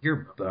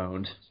 You're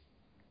boned.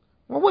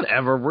 Well,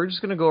 whatever. We're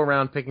just going to go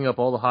around picking up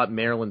all the hot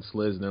Maryland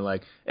sliz, and they're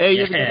like, hey,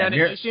 you ever get that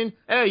edition?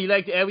 Oh, you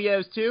like the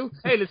LEOs too?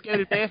 Hey, let's go to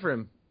the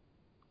bathroom.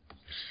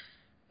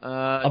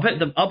 I'll bet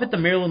the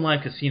Maryland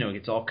Live Casino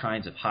gets all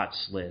kinds of hot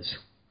sliz.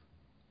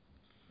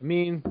 I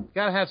mean,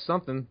 gotta have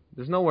something.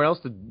 There's nothing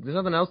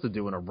else to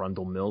do in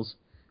Arundel Mills.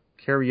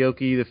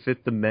 Karaoke, the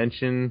Fifth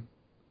Dimension.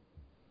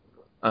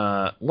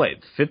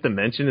 Wait, Fifth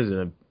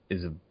Dimension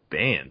is a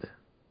band.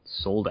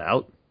 Sold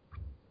out?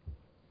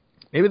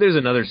 Maybe there's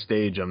another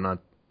stage I'm not...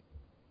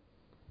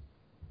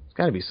 It's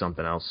gotta be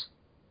something else.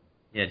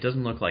 Yeah, it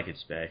doesn't look like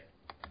it's Bay.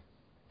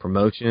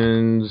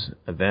 Promotions,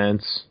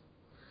 events,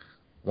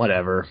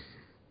 whatever.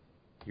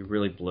 You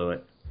really blew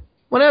it.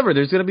 Whatever,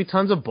 there's gonna be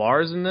tons of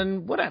bars and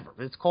then whatever.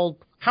 It's called...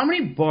 How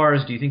many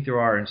bars do you think there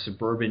are in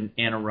suburban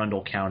Anne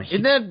Arundel County?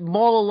 In that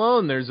mall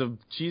alone, there's a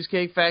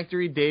Cheesecake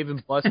Factory, Dave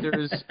 &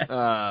 Buster's,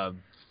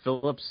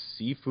 Phillips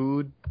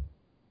Seafood.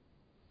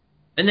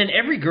 And then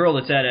every girl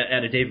that's at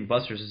a Dave &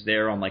 Buster's is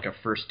there on like a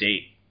first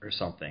date or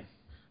something.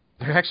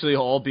 They're actually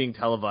all being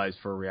televised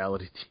for a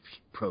reality TV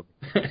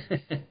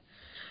program.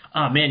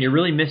 Ah, man, you're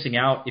really missing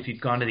out if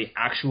you've gone to the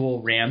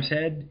actual Ram's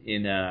Head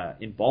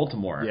in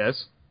Baltimore.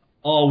 Yes.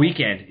 All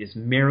weekend is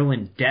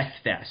Maryland Death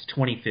Fest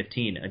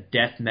 2015, a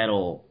death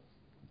metal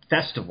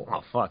festival.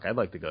 Oh, fuck. I'd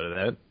like to go to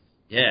that.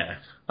 Yeah.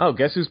 Oh,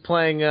 guess who's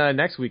playing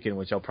next weekend,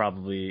 which I'll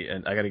probably...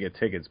 And I got to get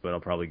tickets, but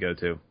I'll probably go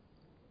to.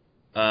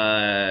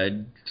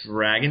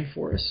 Dragon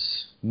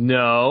Force?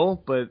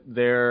 No, but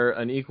they're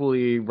an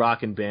equally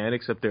rockin' band,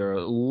 except they're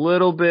a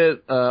little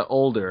bit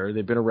older.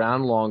 They've been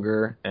around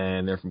longer,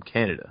 and they're from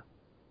Canada.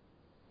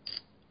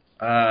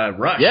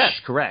 Rush? Yes,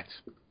 correct.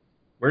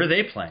 Where are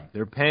they playing?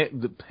 They're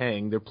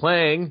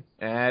playing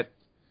at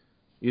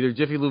either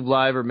Jiffy Lube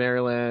Live or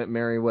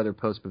Merriweather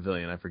Post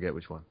Pavilion. I forget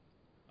which one.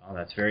 Oh,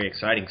 that's very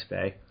exciting,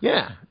 Spay.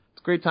 Yeah,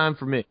 it's a great time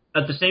for me.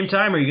 At the same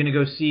time, are you going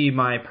to go see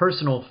my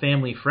personal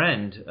family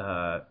friend,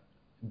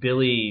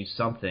 Billy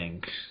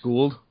something?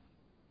 Gould.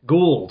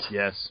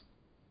 Yes.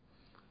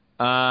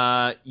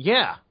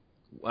 Yeah.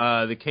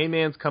 The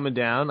K-Man's coming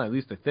down, at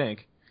least I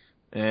think.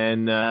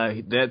 And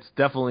that's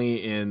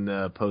definitely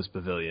in Post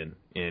Pavilion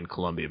in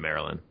Columbia,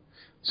 Maryland.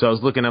 So I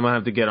was looking, I'm going to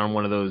have to get on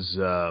one of those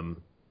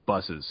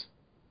buses.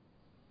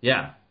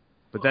 Yeah.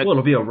 But well,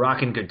 it'll be a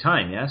rockin' good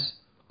time, yes?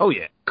 Oh,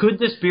 yeah. Could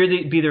this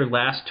be their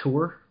last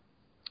tour?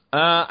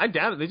 I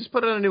doubt it. They just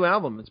put out a new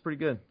album. It's pretty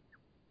good.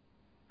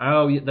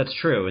 Oh, yeah, that's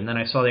true. And then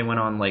I saw they went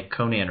on like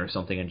Conan or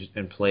something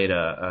and played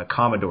a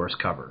Commodore's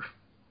cover.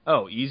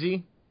 Oh,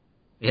 Easy?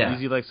 Yeah.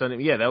 Easy Like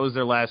Sunday. Yeah, that was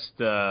their last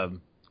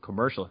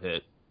commercial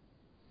hit.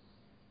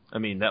 I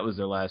mean, that was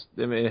their last.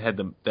 I mean,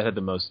 that had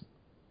the most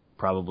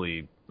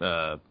probably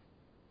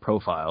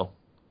profile.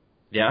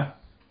 Yeah.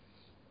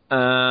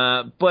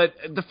 But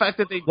the fact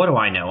that they... What do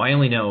I know? I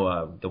only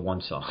know the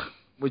one song.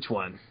 Which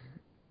one?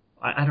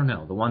 I don't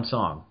know. The one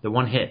song. The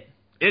one hit.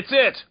 It's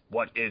it.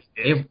 What is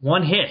it?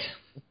 One hit.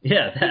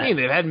 Yeah. That. What do you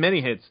mean? They've had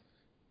many hits.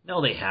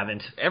 No, they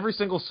haven't. Every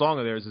single song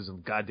of theirs is a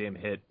goddamn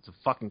hit. It's a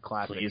fucking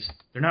classic. Please.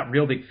 They're not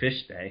Real Big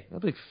Fish, they. Real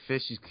Big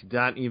Fish could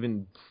not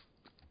even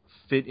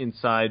fit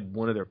inside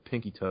one of their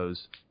pinky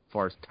toes as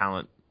far as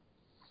talent.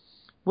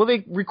 Well,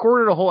 they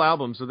recorded a whole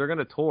album, so they're going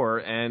to tour,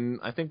 and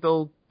I think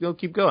they'll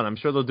keep going. I'm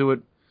sure they'll do it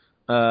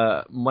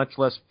much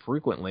less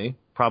frequently,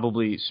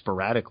 probably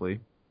sporadically,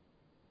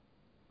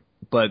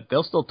 but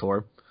they'll still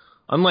tour.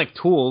 Unlike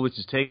Tool, which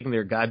is taking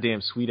their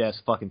goddamn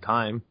sweet-ass fucking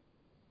time.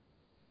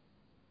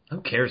 Who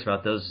cares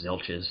about those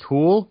zilches?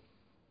 Tool?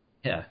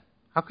 Yeah.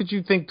 How could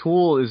you think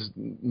Tool is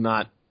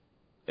not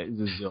the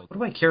zilch? What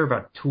do I care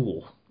about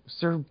Tool?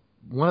 They're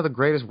one of the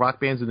greatest rock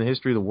bands in the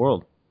history of the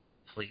world.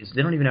 Please.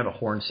 They don't even have a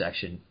horn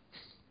section.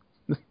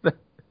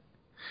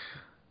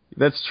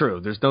 That's true.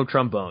 There's no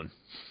trombone.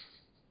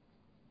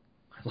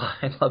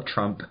 I love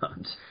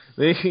trombones.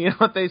 You know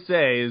what they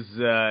say is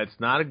it's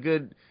not a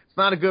good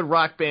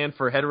rock band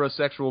for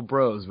heterosexual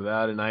bros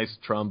without a nice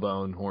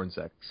trombone horn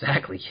section.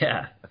 Exactly,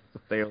 yeah.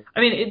 I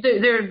mean,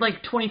 they're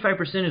like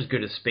 25% as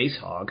good as Space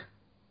Hog.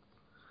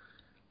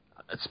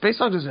 Space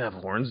Hog doesn't have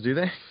horns, do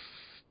they?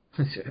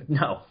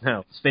 No.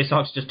 No. Space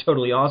Hog's just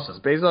totally awesome.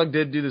 Space Hog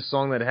did do the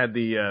song that had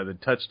the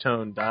touch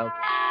tone dial.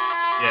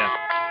 Yeah.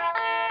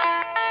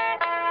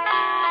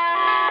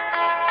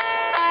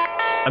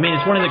 I mean,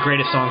 it's one of the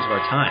greatest songs of our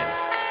time.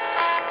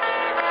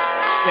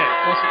 Yeah,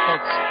 also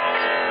called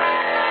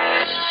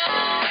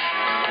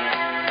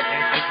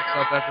Can't Take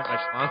Yourself After My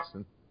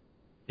Schwanson.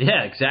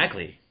 Yeah,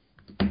 exactly.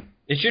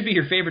 It should be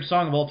your favorite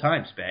song of all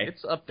time, Spay.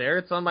 It's up there.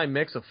 It's on my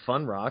mix of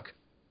fun rock.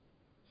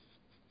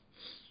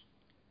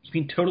 You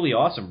mean totally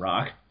awesome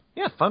rock?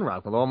 Yeah, fun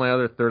rock with all my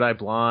other Third Eye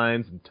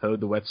Blinds and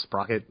Toad the Wet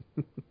Sprocket.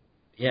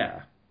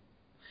 Yeah.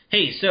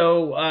 Hey,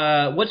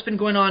 so what's been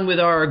going on with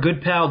our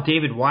good pal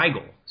David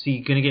Weigel? Is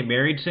he going to get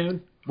married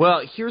soon?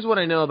 Well, here's what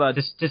I know about...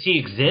 Does he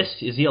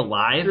exist? Is he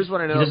alive? Here's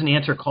what I know. He doesn't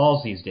answer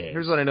calls these days.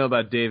 Here's what I know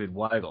about David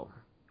Weigel.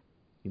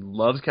 He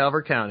loves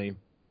Calvert County,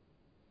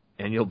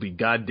 and you'll be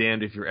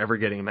goddamned if you're ever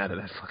getting him out of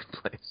that fucking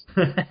place.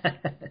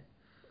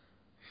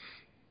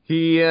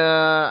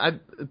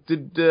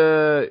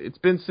 It's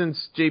been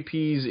since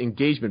JP's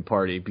engagement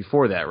party.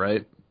 Before that,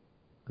 right?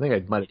 I think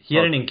I might have... He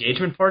had an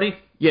engagement party?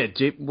 Yeah,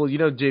 well, you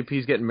know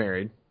JP's getting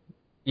married.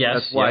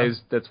 Yes.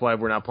 That's why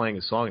we're not playing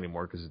his song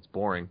anymore, because it's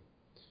boring.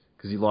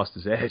 Because he lost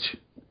his edge.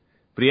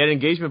 But he had an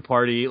engagement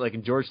party, like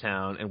in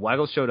Georgetown, and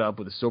Weigel showed up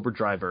with a sober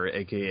driver,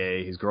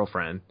 a.k.a. his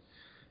girlfriend.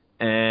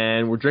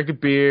 And we're drinking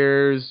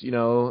beers, you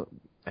know,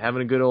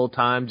 having a good old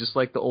time, just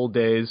like the old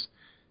days.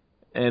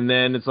 And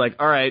then it's like,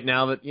 all right,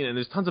 now that, you know,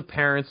 there's tons of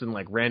parents and,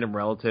 like, random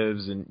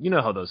relatives, and you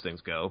know how those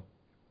things go.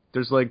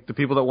 There's, like, the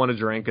people that want to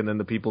drink, and then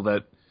the people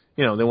that,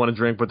 you know, they want to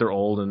drink, but they're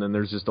old, and then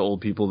there's just the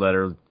old people that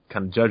are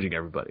kind of judging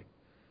everybody.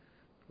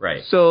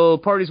 Right. So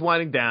party's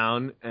winding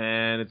down,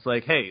 and it's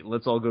like, hey,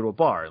 let's all go to a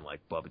bar. And,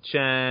 like, Bubba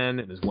Chen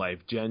and his wife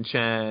Jen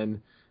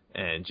Chen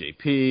and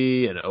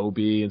JP and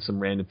Obi and some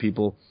random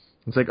people.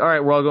 It's like, all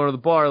right, we're all going to the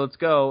bar. Let's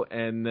go.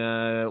 And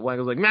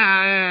Weigel's like,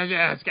 nah,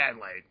 yeah, it's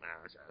getting late. Nah,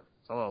 it's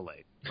a little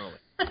late.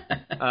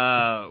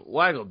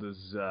 Weigel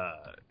does,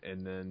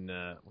 and then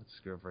what's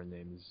his girlfriend's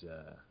name is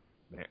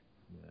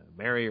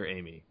Mary or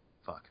Amy?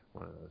 Fuck,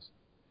 one of those.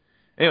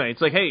 Anyway,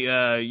 it's like, hey,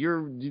 I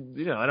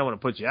don't want to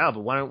put you out, but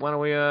why don't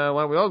we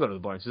all go to the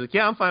bar? And she's like,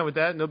 yeah, I'm fine with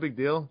that, no big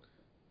deal.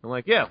 I'm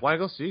like, yeah,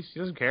 Weigel, see, she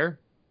doesn't care.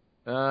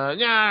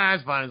 Yeah,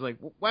 it's fine. It's like,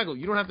 Weigel,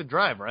 you don't have to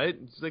drive, right?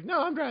 And she's like,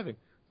 no, I'm driving.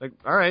 Like,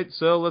 all right,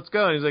 so let's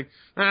go. And he's like,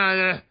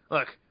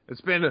 look,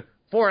 it's been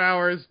 4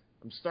 hours.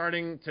 I'm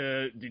starting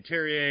to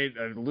deteriorate.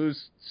 I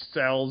lose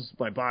cells.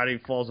 My body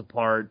falls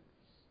apart.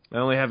 I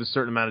only have a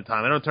certain amount of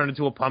time. I don't turn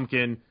into a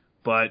pumpkin,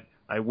 but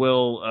I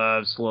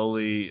will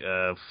slowly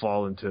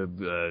fall into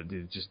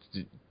just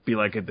be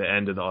like at the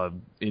end of the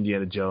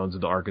Indiana Jones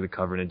of the Ark of the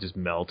Covenant, just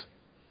melt.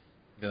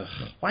 Ugh,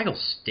 Weigel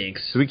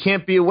stinks. So he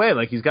can't be away.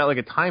 Like, he's got like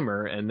a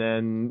timer, and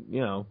then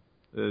he'll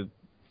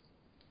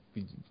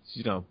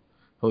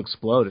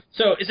explode.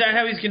 So is that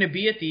how he's going to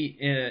be at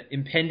the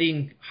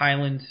impending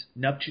Highland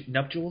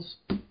nuptials?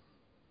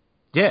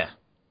 Yeah.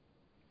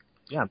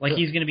 Like,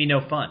 he's going to be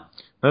no fun.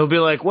 He'll be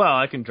like, well,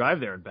 I can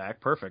drive there and back.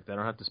 Perfect. I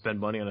don't have to spend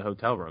money on a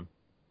hotel room.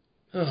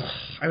 Ugh,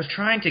 I was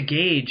trying to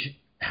gauge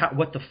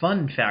what the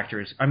fun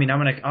factor is. I mean,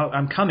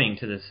 I'm coming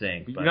to this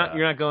thing. But,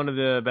 you're not going to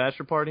the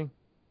bachelor party?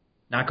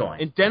 Not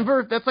going. In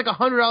Denver? That's like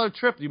 $100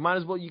 trip. You might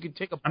as well, you could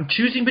take a... I'm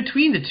choosing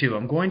between the two.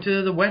 I'm going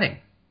to the wedding.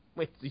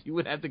 Wait, so you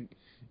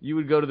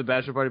would go to the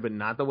bachelor party but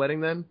not the wedding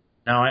then?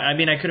 No, I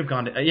mean, I could have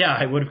gone to... Yeah,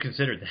 I would have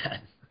considered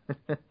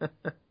that.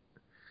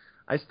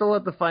 I still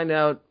have to find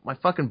out. My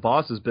fucking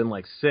boss has been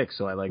like sick,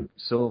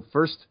 so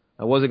first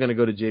I wasn't going to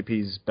go to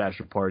JP's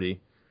bachelor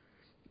party.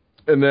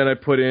 And then I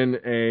put in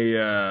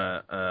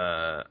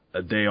a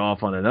day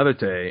off on another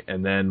day,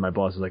 and then my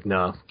boss is like,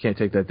 no, can't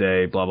take that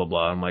day, blah, blah,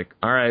 blah. I'm like,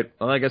 all right,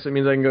 well, I guess it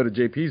means I can go to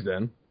JP's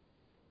then.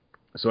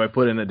 So I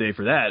put in a day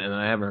for that, and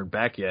I haven't heard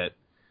back yet.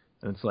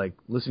 And it's like,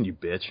 listen, you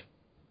bitch.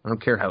 I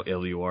don't care how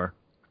ill you are.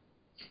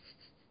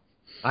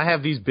 I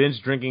have these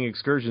binge drinking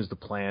excursions to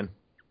plan.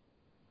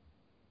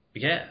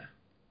 Yeah.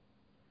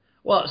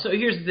 Well, so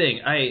here's the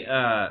thing.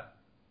 I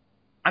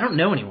don't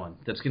know anyone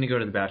that's going to go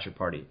to the bachelor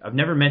party. I've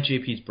never met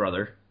JP's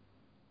brother.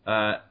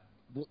 I'm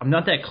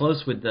not that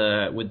close with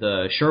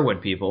the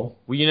Sherwood people.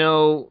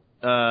 Well,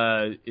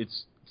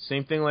 it's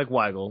same thing like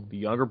Weigel. The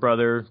younger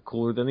brother,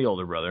 cooler than the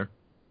older brother.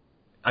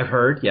 I've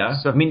heard,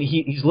 yeah. So, I mean,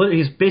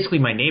 he's basically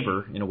my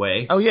neighbor in a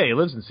way. Oh yeah, he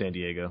lives in San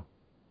Diego.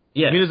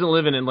 Yeah, he doesn't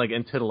live in like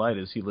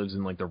Antitolitis. He lives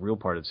in like the real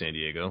part of San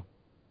Diego.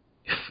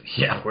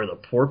 Yeah, where the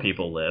poor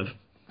people live.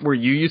 Where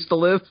you used to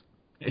live?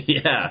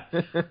 Yeah.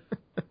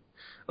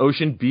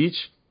 Ocean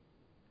Beach.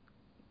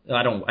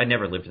 I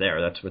never lived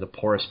there. That's where the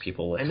poorest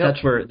people live.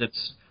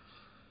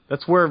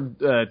 That's where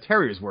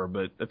terriers were,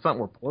 but that's not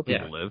where poor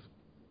people live.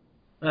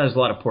 There's a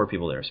lot of poor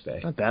people there,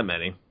 Spay. Not that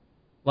many.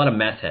 A lot of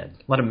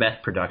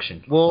meth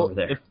production over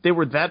there. If they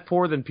were that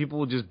poor, then people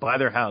would just buy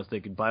their house. They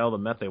could buy all the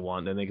meth they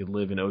want, and then they could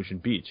live in Ocean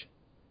Beach.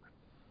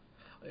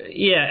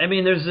 Yeah, I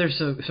mean, there's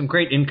some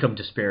great income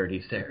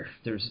disparities there.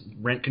 There's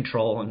rent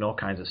control and all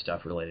kinds of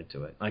stuff related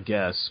to it. I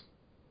guess.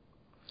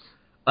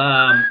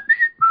 Yeah,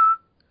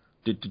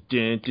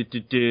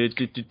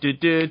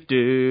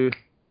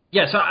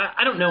 so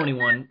I don't know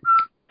anyone.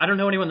 I don't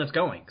know anyone that's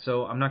going,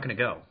 so I'm not going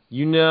to go.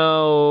 You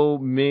know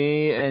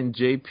me and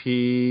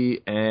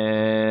JP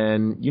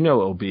and you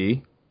know OB.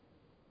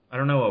 I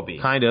don't know OB.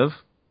 Kind of.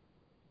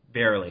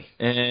 Barely.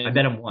 And I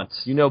met him once.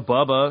 You know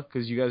Bubba,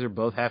 because you guys are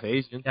both half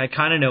Asian. I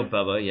kind of know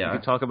Bubba, yeah. You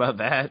can talk about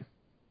that.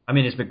 I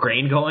mean, is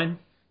McGrain going?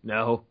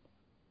 No.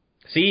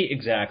 See,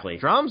 exactly.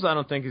 Drums, I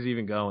don't think, is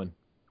even going.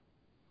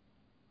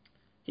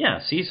 Yeah,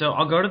 see, so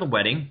I'll go to the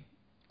wedding.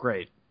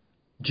 Great.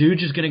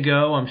 Juge is going to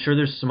go. I'm sure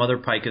there's some other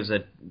pikas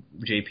that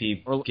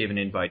JP gave an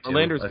invite to.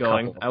 Orlando's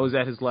going.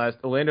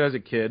 Orlando has a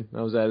kid.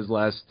 I was at his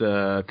last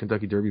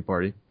Kentucky Derby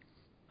party.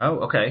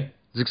 Oh, okay.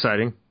 It's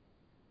exciting.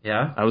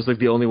 Yeah? I was like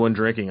the only one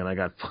drinking, and I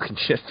got fucking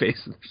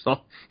shit-faced.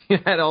 He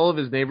had all of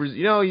his neighbors.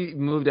 You know, he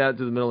moved out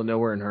to the middle of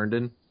nowhere in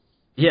Herndon.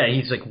 Yeah,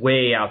 he's like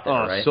way out there,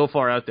 right? So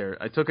far out there.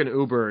 I took an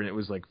Uber, and it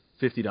was like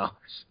 $50.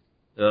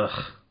 Ugh.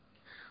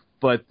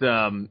 But,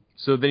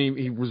 so then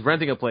he was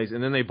renting a place,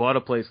 and then they bought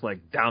a place,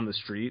 like, down the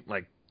street,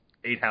 like,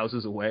 8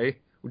 houses away,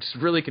 which is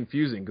really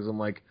confusing, because I'm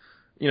like,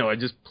 I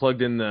just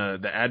plugged in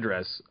the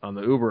address on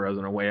the Uber. I was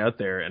on our way out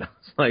there, and I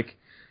was like,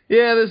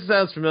 yeah, this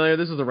sounds familiar.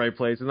 This is the right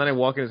place. And then I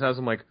walk in his house,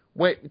 I'm like,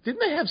 wait, didn't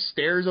they have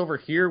stairs over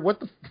here? Where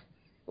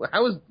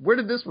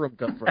did this room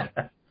come from?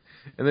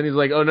 And then he's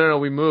like, oh, no,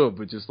 we moved,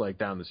 but just, like,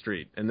 down the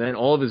street. And then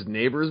all of his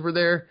neighbors were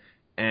there,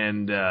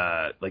 and,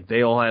 like,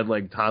 they all had,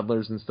 like,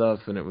 toddlers and stuff,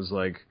 and it was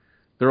like,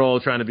 they're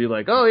all trying to be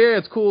like, oh, yeah,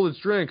 it's cool, let's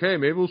drink. Hey,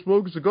 maybe we'll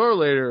smoke a cigar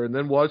later and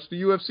then watch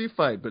the UFC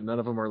fight. But none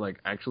of them are, like,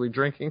 actually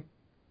drinking.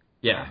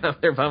 Yeah.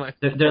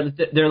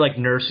 They're like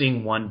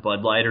nursing one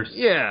Bud Light or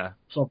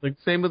something.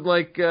 Same with,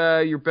 like,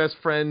 your best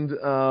friend,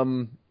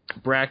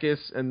 Brackus,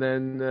 and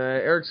then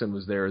Erickson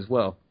was there as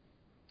well.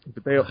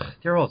 But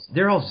they're all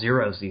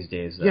zeros these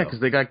days, though. Yeah, because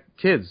they got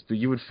kids, but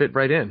you would fit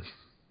right in.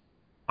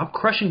 I'm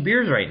crushing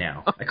beers right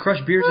now. I crush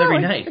beers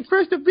every night. I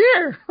crushed a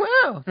beer.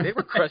 Wow. They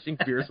were crushing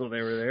beers while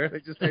they were there. They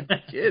just had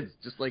kids.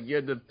 Just like you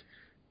had to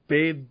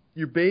bathe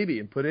your baby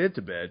and put it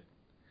to bed.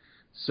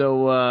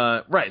 So,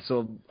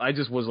 so I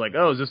just was like,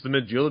 oh, is this the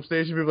mint julep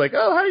station? People were like,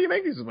 oh, how do you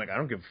make these? I'm like, I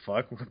don't give a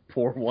fuck.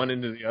 Pour one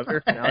into the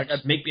other. Now I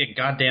got make me a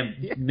goddamn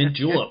mint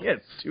julep. Yeah,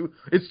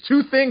 it's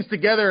two things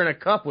together in a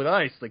cup with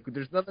ice. Like,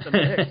 there's nothing to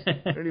mix.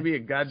 I don't need to be a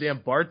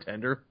goddamn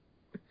bartender.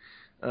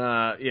 So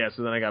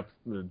then I got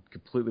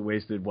completely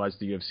wasted, watched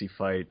the UFC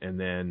fight, and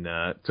then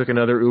took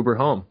another Uber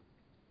home.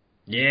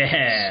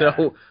 Yeah.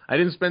 So I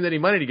didn't spend any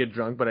money to get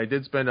drunk, but I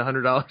did spend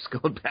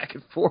 $100 going back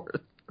and forth.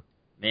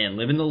 Man,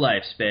 living the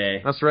life,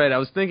 Spay. That's right. I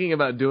was thinking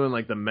about doing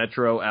like the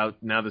metro out.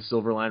 Now the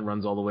Silver Line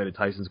runs all the way to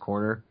Tyson's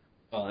Corner.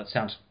 Oh, that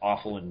sounds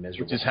awful and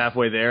miserable. Which is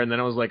halfway there, and then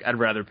I was like, I'd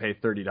rather pay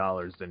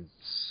 $30 than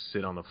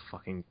sit on the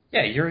fucking.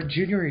 Yeah, you're a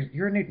junior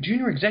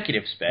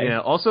executive, Spay. Yeah.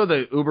 Also,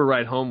 the Uber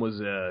ride home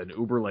was an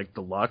Uber like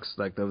deluxe.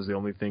 Like that was the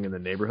only thing in the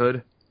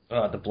neighborhood.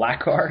 The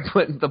black car?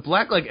 But the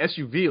black like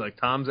SUV, like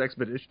Tom's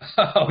Expedition.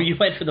 Oh, you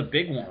went for the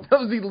big one. That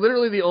was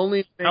literally the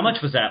only thing. How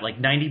much was that?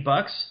 Like $90?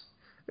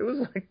 It was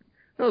like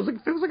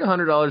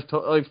 $100,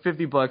 like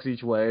 $50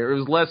 each way, or it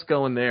was less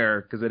going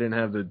there because I didn't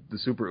have the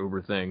Super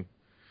Uber thing.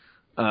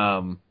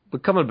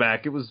 But coming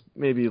back, it was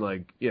maybe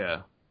like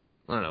I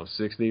don't know,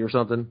 60 or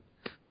something.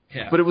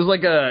 Yeah. But it was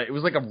like a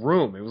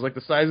room. It was like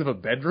the size of a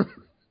bedroom.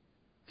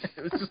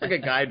 It was just like a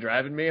guy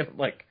driving me, and I'm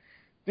like,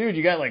 dude,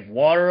 you got like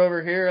water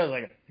over here? I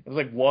was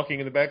like walking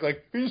in the back,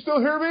 like, can you still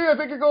hear me? I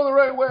think you're going the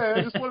right way.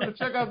 I just wanted to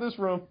check out this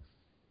room.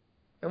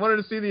 I wanted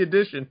to see the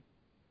addition.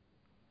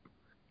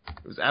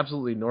 It was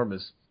absolutely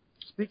enormous.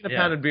 Speaking of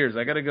pounded beers,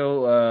 I got to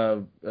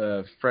go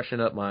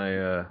freshen up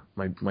my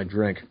my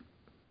drink.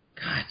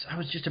 God, I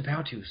was just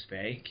about to,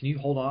 Spay. Can you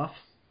hold off?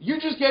 You're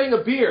just getting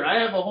a beer. I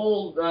have a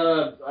whole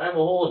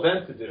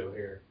event to do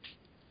here.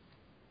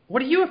 What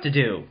do you have to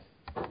do?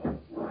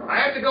 I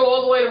have to go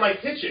all the way to my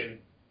kitchen,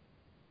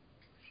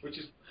 which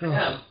is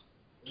to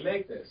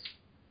make this.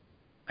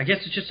 I guess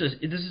it's just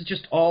this is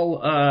just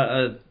all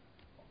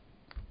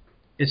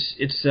it's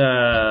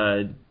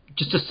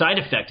just a side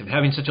effect of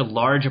having such a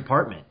large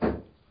apartment.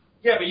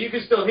 Yeah, but you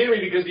can still hear me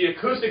because the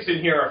acoustics in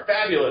here are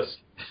fabulous.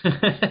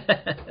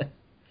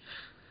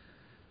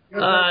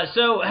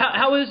 So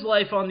how is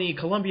life on the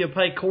Columbia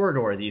Pike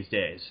corridor these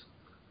days?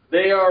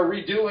 They are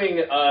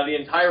redoing the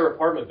entire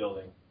apartment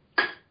building.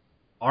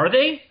 Are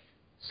they?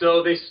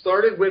 So they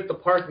started with the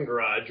parking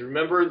garage.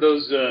 Remember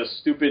those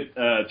stupid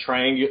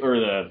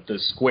triangular the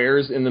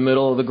squares in the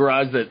middle of the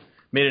garage that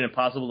made it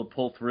impossible to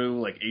pull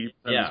through like 80% of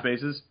the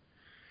spaces?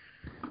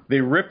 They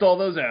ripped all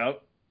those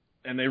out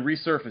and they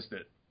resurfaced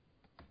it.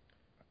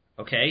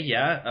 Okay,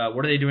 yeah.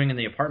 What are they doing in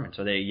the apartments?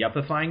 Are they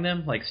yuppifying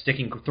them? Like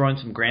throwing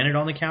some granite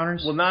on the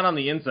counters? Well, not on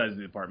the insides of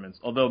the apartments.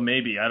 Although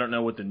maybe. I don't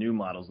know what the new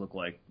models look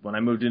like. When I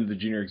moved into the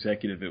junior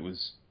executive, it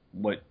was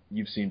what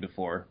you've seen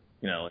before.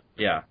 You know,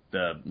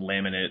 the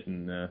laminate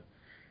and the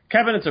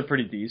cabinets are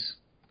pretty decent,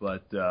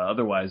 but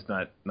otherwise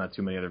not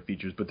too many other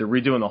features. But they're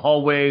redoing the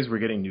hallways. We're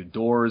getting new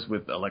doors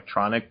with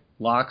electronic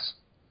locks.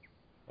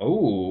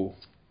 Oh.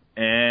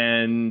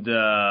 And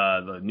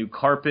the new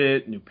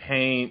carpet, new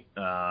paint.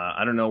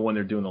 I don't know when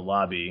they're doing the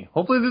lobby.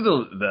 Hopefully they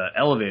do the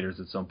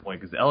elevators at some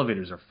point because the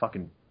elevators are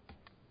fucking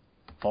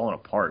falling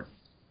apart.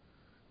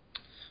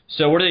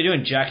 So what are they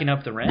doing? Jacking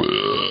up the rent?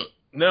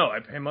 No, I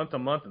pay month to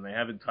month and they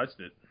haven't touched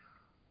it.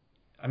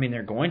 I mean,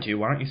 they're going to.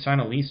 Why don't you sign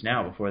a lease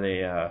now before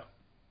they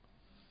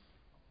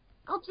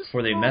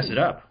mess it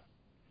up?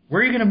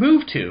 Where are you going to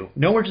move to?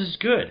 Nowhere's as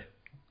good.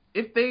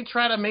 If they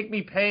try to make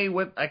me pay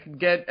what I could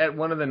get at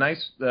one of the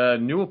nice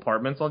new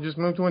apartments, I'll just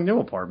move to a new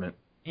apartment.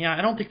 Yeah,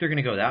 I don't think they're going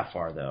to go that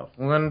far, though.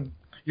 Well, then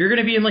you're going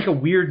to be in like a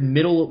weird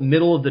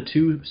middle of the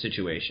two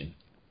situation.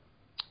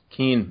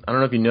 Keen, I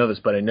don't know if you know this,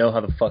 but I know how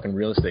the fucking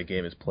real estate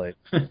game is played.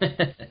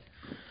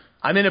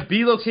 I'm in a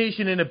B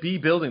location in a B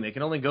building. They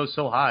can only go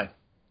so high.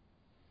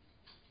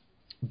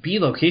 B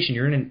location?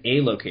 You're in an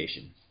A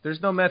location. There's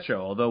no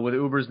metro, although with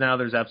Ubers now,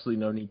 there's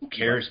absolutely no need. Who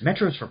cares?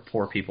 Metro's for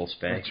poor people,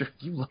 Spay.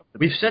 We've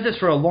Metro. said this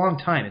for a long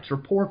time. It's for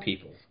poor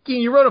people.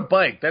 Keen, you rode a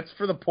bike. That's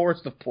for the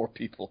poorest of poor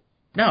people.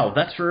 No,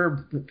 that's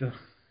for...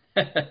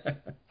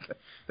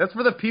 That's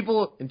for the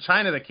people in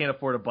China that can't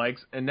afford a bike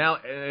and now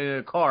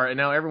a car, and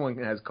now everyone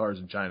has cars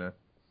in China.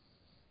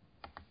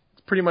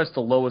 It's pretty much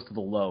the lowest of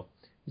the low.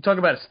 You talk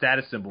about a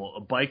status symbol.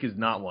 A bike is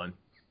not one.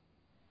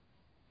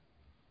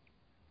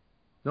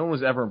 No one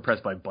was ever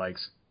impressed by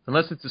bikes.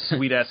 Unless it's a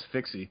sweet-ass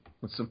fixie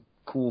with some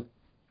cool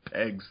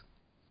pegs.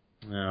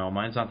 No,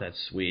 mine's not that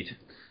sweet.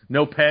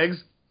 No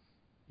pegs?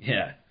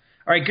 Yeah.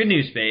 All right, good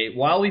news, Spay.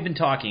 While we've been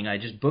talking, I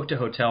just booked a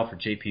hotel for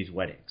JP's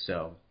wedding,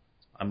 so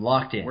I'm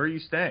locked in. Where are you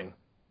staying?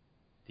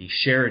 The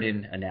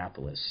Sheraton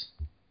Annapolis.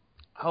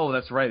 Oh,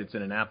 that's right. It's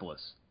in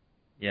Annapolis.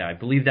 Yeah, I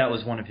believe that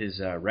was one of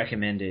his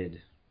recommended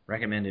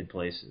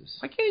places.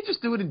 Why can't you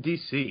just do it in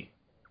D.C.?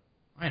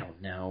 I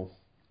don't know.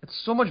 It's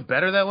so much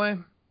better that way.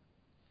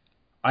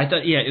 I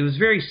thought, it was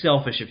very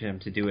selfish of him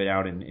to do it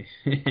out in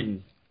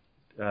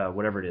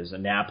whatever it is,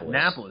 Annapolis.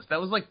 Annapolis. That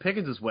was like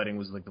Pickens' wedding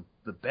was like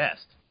the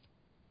best.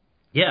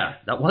 Yeah,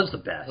 that was the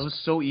best. It was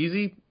so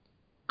easy.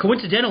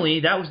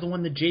 Coincidentally, that was the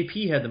one that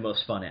JP had the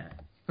most fun at.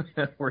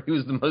 where he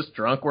was the most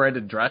drunk, where I had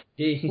to drive,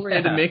 where he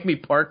had to Yeah. make me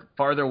park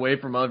farther away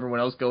from everyone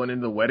else going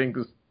into the wedding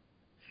because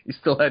he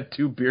still had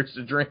 2 beers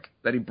to drink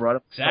that he brought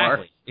up the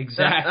car.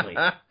 Exactly.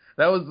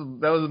 That was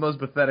the most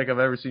pathetic I've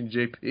ever seen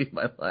JP in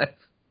my life.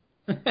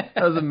 That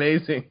was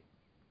amazing.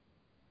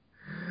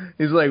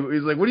 He's like, what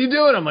are you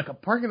doing? I'm like, I'm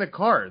parking the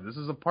car. This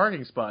is a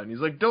parking spot. And he's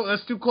like, don't,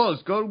 that's too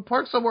close. Go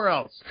park somewhere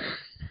else.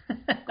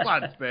 Come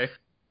on, Spay.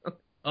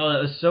 Oh,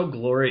 that was so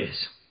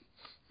glorious.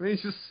 And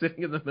he's just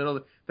sitting in the middle.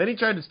 Then he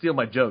tried to steal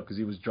my joke because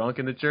he was drunk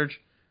in the church,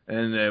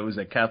 and it was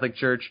a Catholic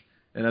church.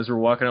 And as we're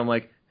walking, I'm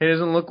like, hey,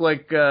 doesn't it look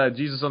like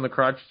Jesus on the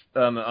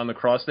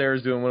cross there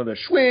is doing one of the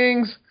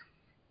swings?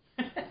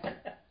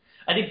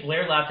 I think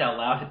Blair laughed out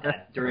loud at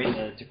that during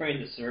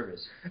the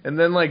service. And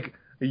then like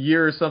a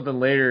year or something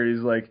later,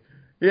 he's like,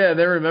 yeah,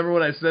 then remember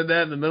when I said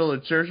that in the middle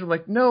of church? I'm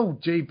like, no,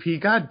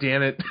 JP, God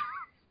damn it.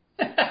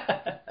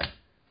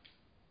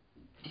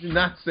 He did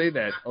not say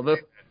that. Although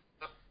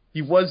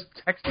he was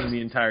texting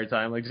the entire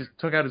time, like just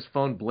took out his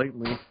phone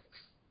blatantly.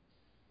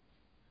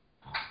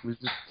 He was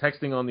just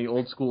texting on the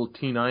old school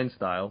T9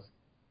 style.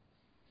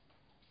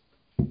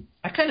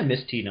 I kind of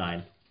miss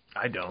T9.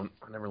 I don't.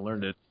 I never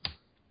learned it.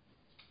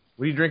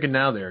 What are you drinking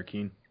now there,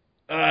 Keen?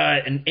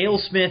 An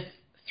AleSmith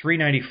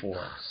 394.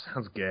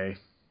 Sounds gay.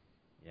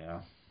 Yeah.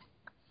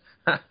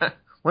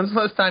 When's the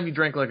last time you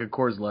drank like a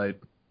Coors Light?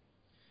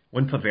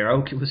 When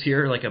Pavero was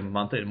here like a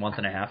month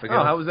and a half ago.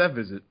 Oh, how was that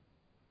visit?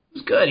 It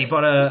was good. He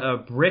bought a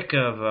brick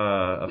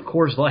of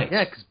Coors Light.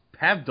 Yeah, because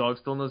Pav Dog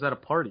still knows how to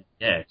party.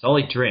 Yeah, it's all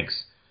he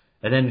drinks.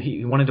 And then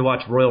he wanted to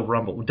watch Royal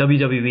Rumble,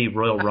 WWE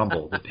Royal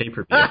Rumble, the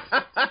pay-per-view.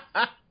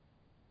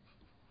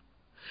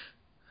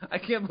 I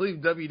can't believe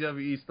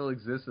WWE still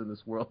exists in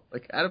this world.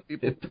 Like, how do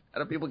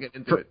people get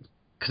into it?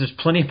 Because there's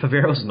plenty of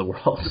Paveros in the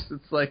world.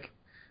 It's like,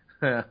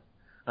 I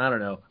don't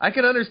know. I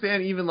can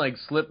understand even like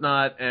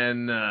Slipknot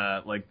and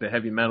like the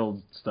heavy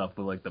metal stuff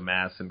with like the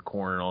Mass and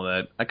Korn and all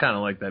that. I kind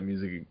of like that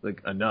music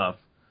like enough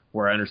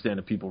where I understand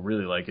if people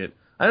really like it.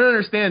 I don't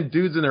understand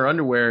dudes in their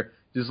underwear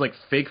just like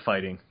fake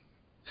fighting.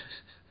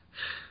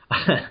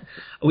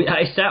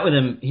 I sat with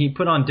him. He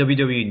put on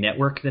WWE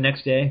Network the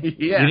next day.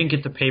 Yeah. We didn't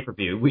get the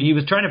pay-per-view. He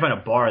was trying to find a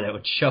bar that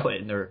would show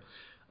it, and there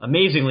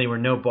amazingly were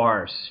no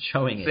bars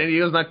showing it. San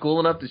Diego's not cool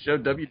enough to show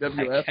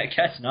WWF? I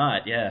guess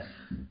not, yeah.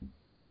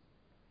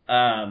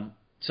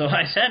 So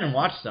I sat and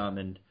watched some,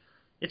 and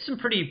it's some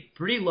pretty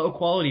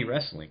low-quality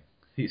wrestling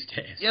these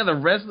days. Yeah,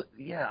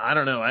 I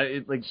don't know.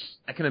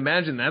 I can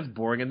imagine that's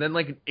boring. And then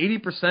like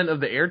 80%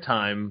 of the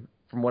airtime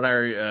from what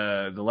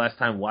the last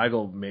time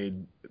Weigel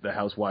made the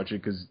house watch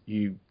it because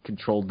he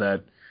controlled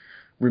that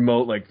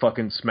remote like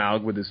fucking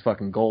Smaug with his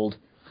fucking gold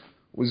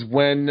was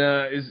when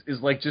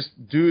is like just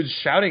dudes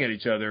shouting at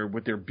each other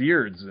with their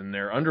beards and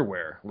their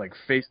underwear like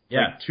face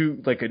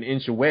like an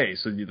inch away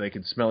so they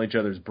could smell each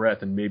other's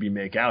breath and maybe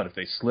make out if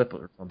they slip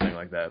or something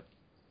like that.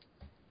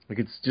 Like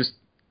it's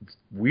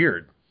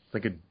weird.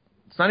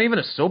 It's not even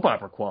a soap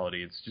opera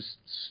quality. It's just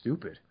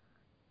stupid.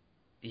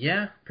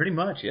 Yeah, pretty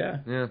much. Yeah.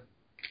 Yeah.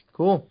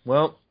 Cool.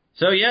 Well.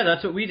 So yeah,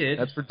 that's what we did.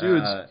 That's for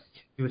dudes.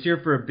 He was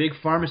here for a big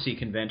pharmacy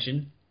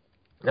convention.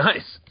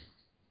 Nice.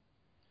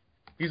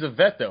 He's a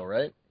vet, though,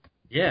 right?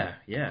 Yeah.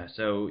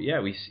 So, yeah,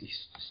 we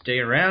stayed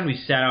around. We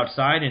sat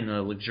outside in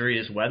the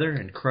luxurious weather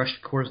and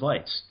crushed Coors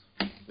Lights.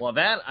 Well,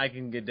 that I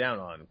can get down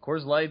on.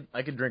 Coors Light,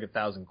 I could drink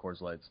 1,000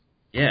 Coors Lights.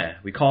 Yeah.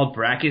 We called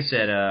Brackus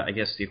at, I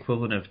guess, the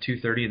equivalent of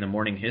 2:30 in the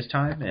morning his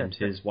time, and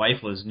his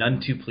wife was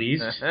none too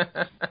pleased.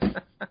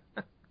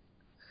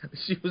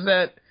 She was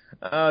at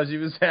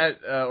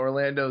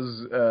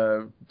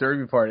Orlando's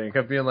derby party and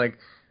kept being like,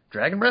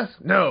 Dragon Breath?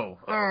 No.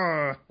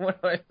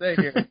 What do I say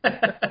here?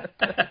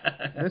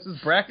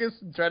 Mrs. Brackus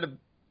tried to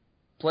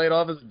play it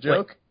off as a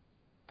joke.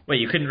 Wait,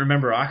 you couldn't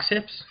remember Ox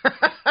Hips?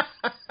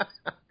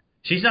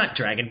 She's not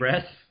Dragon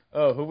Breath.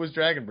 Oh, who was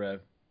Dragon Breath?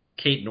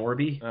 Kate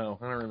Norby. Oh,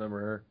 I don't remember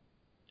her.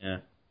 Yeah.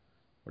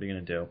 What are you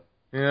going to do?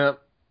 Yeah.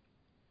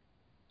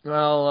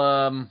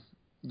 Well,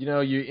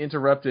 you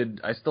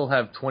interrupted. I still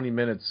have 20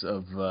 minutes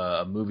of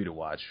a movie to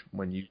watch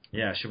when you.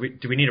 Yeah.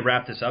 Do we need to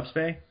wrap this up,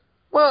 Spay?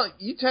 Well,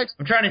 you text.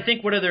 I'm trying to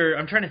think what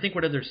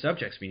other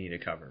subjects we need to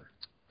cover.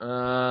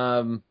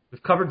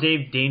 We've covered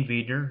Dane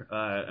Wiedner.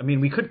 I mean,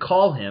 we could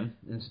call him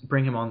and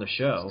bring him on the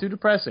show. It's too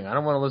depressing. I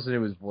don't want to listen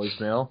to his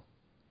voicemail.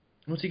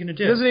 What's he going to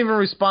do? He doesn't even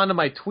respond to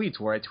my tweets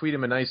where I tweet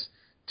him a nice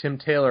Tim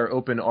Taylor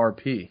open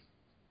RP.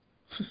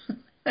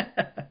 You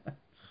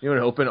know what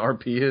an open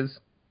RP is?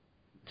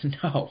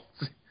 No.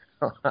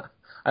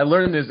 I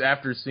learned this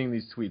after seeing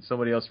these tweets.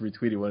 Somebody else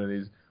retweeted one of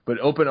these. But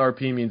open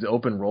RP means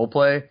open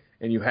roleplay,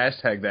 and you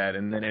hashtag that,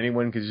 and then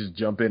anyone can just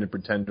jump in and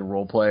pretend to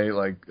roleplay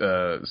like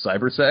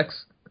cyber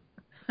sex.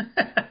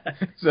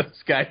 So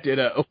this guy did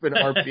an open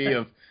RP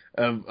of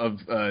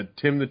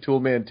Tim the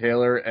Toolman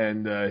Taylor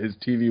and his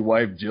TV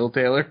wife Jill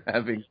Taylor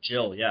having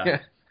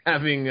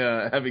having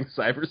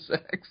cyber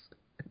sex.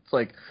 It's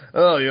like,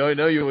 oh, I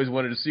know you always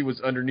wanted to see what's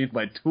underneath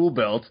my tool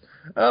belt.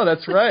 Oh,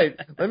 that's right.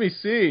 Let me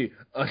see.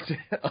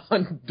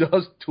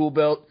 Undoes tool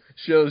belt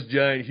shows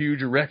giant,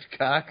 huge, erect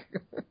cock.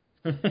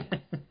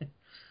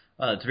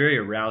 It's very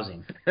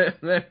arousing.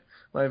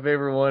 My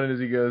favorite one is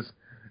he goes,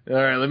 all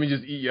right, let me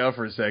just eat you out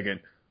for a second.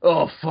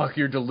 Oh, fuck,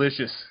 you're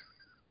delicious.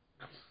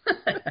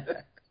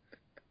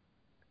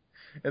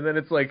 And then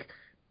it's like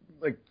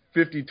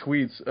 50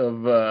 tweets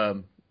of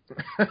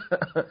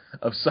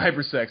of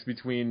cybersex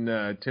between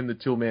Tim the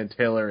Toolman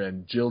Taylor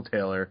and Jill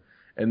Taylor.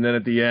 And then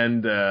at the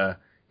end,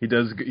 he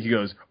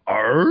goes,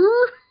 arr?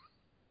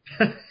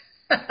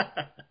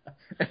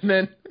 And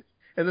then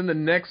the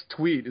next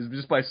tweet is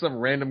just by some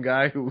random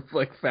guy who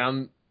like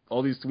found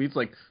all these tweets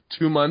like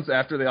 2 months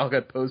after they all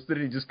got posted,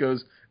 and he just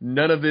goes,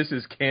 none of this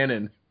is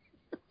canon.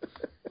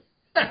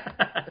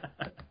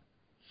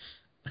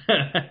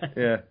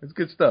 Yeah, it's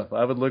good stuff.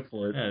 I would look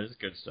for it. Yeah, it's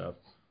good stuff.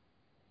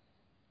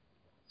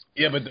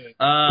 Yeah, but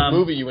the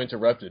movie you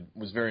interrupted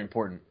was very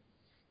important.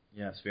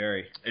 Yes,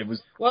 very. It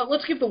was. Well,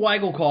 let's give the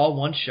Weigel call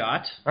one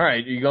shot. All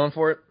right, are you going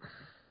for it?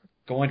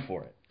 Going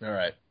for it. All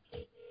right.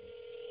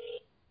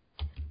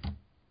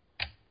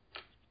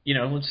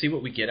 Let's see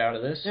what we get out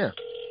of this. Yeah.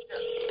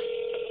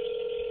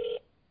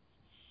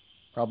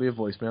 Probably a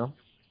voicemail.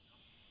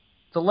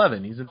 It's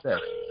 11. He's in bed.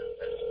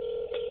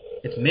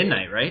 It's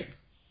midnight, right?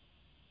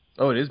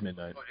 Oh, it is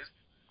midnight.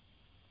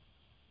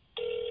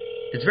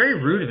 It's very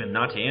rude of him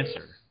not to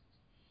answer.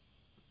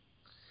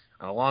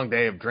 On a long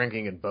day of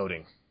drinking and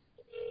boating.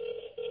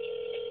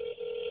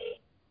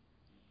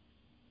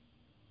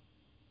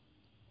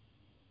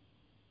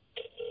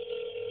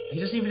 He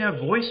doesn't even have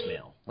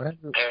voicemail. What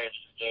happened? Hey, it's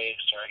Dave.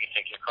 Sorry, I can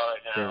take your call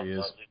right now. There he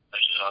is.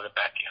 I'll get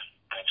back to you.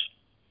 Thanks.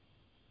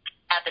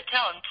 At the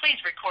tone, please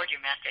record your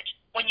message.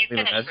 When you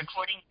Leave a finish message?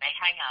 recording, you may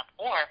hang up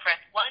or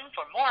press 1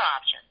 for more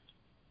options.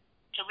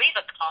 To leave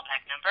a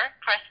callback number,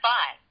 press 5.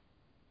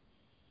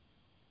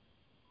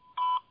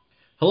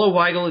 Hello,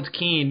 Weigel. It's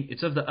Keen.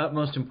 It's of the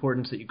utmost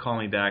importance that you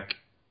call me back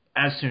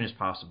as soon as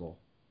possible.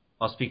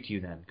 I'll speak to you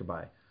then.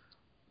 Goodbye.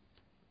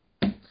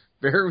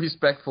 Very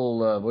respectful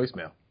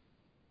voicemail.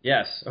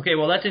 Yes. Okay,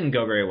 well, that didn't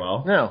go very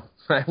well. No,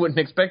 I wouldn't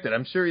expect it.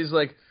 I'm sure he's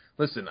like,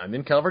 listen, I'm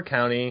in Calvert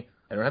County.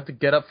 I don't have to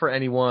get up for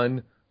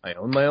anyone. I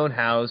own my own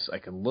house. I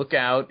can look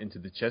out into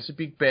the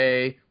Chesapeake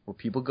Bay where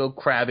people go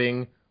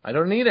crabbing. I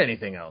don't need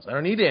anything else. I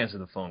don't need to answer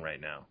the phone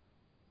right now.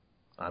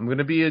 I'm going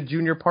to be a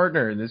junior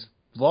partner in this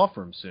law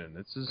firm soon.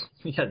 This is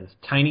Yeah, this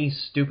tiny,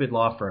 stupid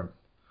law firm.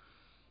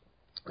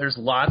 There's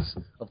lots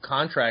of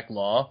contract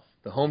law.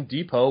 The Home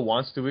Depot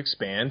wants to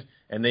expand,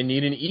 and they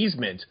need an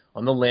easement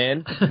on the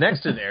land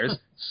next to theirs.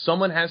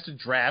 Someone has to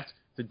draft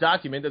the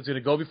document that's going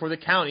to go before the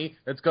county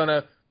that's going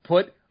to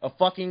put a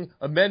fucking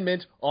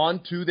amendment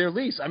onto their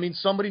lease. I mean,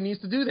 somebody needs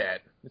to do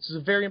that. This is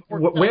a very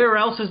important Where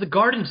else is the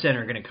garden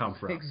center going to come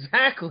from?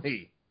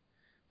 Exactly.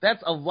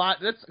 That's a lot.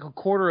 That's a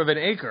quarter of an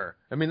acre.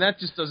 I mean, that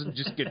just doesn't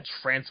just get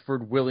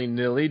transferred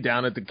willy-nilly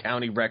down at the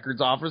county records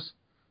office.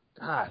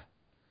 God.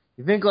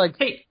 You think like...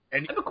 Hey, I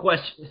have a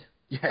question.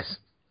 Yes.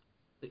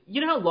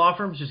 You know how law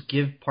firms just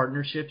give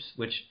partnerships,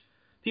 which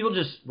people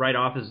just write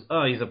off as,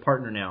 oh, he's a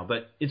partner now,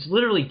 but it's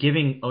literally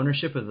giving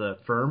ownership of the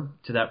firm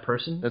to that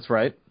person? That's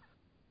right.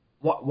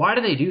 Why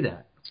do they do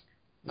that?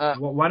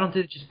 Why don't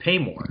they just pay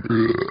more?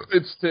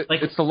 It's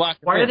to lock.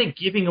 Why are they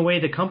giving away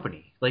the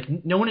company? Like,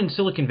 no one in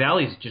Silicon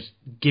Valley is just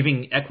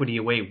giving equity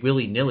away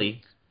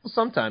willy-nilly. Well,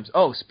 sometimes.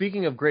 Oh,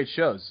 speaking of great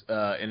shows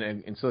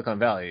in Silicon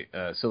Valley,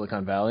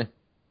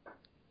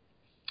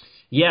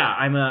 Yeah,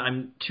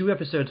 I'm 2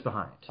 episodes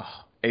behind.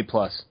 Oh, A+.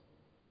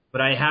 But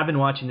I have been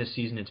watching this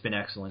season. It's been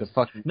excellent.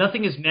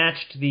 Nothing has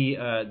matched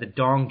the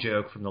dong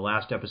joke from the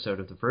last episode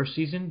of the first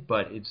season,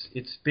 but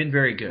it's been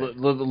very good.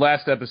 The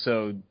last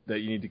episode that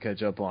you need to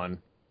catch up on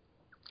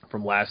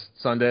from last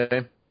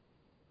Sunday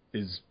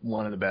is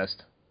one of the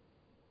best.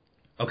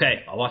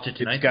 Okay, I'll watch it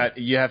tonight.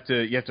 You have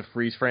to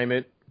freeze frame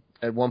it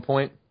at one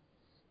point.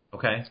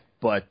 Okay.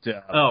 But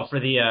for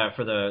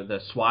the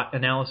SWOT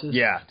analysis.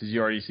 Yeah, did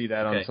you already see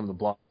that on some of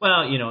the blogs?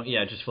 Well,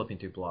 just flipping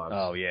through blogs.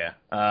 Oh yeah,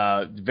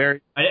 I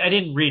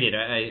didn't read it.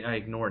 I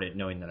ignored it,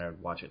 knowing that I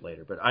would watch it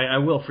later. But I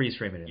will freeze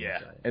frame it.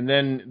 And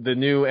then the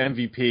new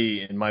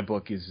MVP in my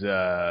book is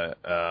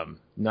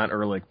not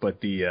Ehrlich,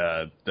 but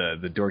the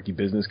dorky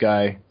business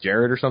guy,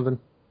 Jared or something.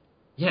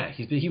 Yeah,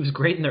 he was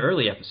great in the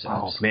early episodes.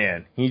 Oh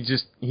man, he's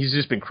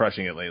just been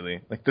crushing it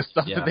lately. Like the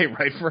stuff that they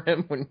write for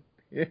him when.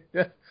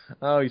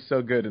 Oh, he's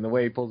so good, and the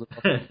way he pulls it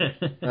off.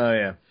 Oh,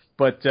 yeah.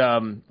 But,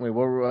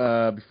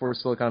 before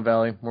Silicon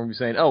Valley, what were we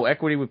saying? Oh,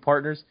 equity with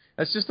partners.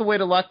 That's just a way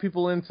to lock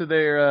people into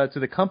their to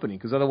the company,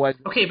 because otherwise...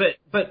 Okay,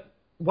 but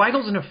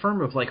Weigel's in a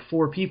firm of,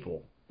 4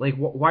 people. Like,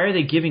 why are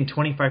they giving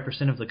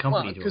 25% of the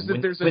company to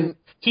him? When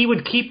he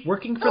would keep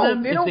working for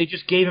them if they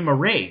just gave him a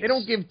raise. They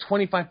don't give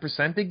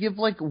 25%. They give,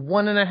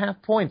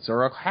 1.5 points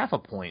or a half a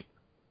point.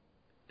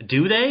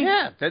 Do they?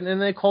 Yeah,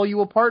 and they call you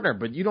a partner,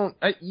 but you don't...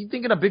 you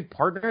think in a big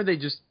partner, they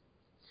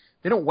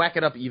don't whack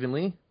it up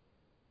evenly.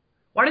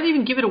 Why do they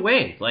even give it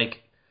away?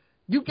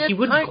 You get he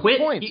wouldn't quit.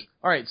 Points.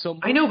 All right, so...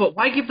 I know, but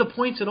why give the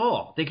points at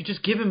all? They could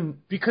just give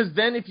him... Because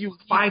then if you...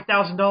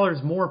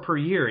 $5,000 more per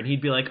year, and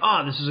he'd be like,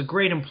 this is a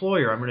great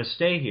employer. I'm going to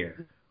stay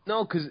here.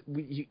 No,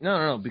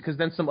 because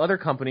then some other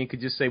company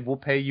could just say, we'll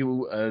pay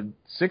you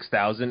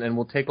 $6,000 and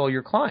we'll take all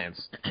your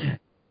clients.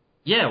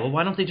 Yeah, well,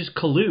 why don't they just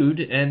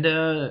collude and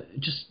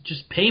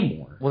just pay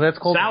more? Well, that's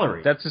called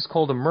salary. That's just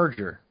called a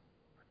merger.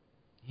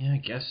 Yeah, I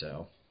guess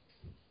so.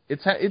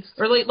 It's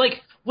Or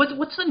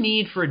what's the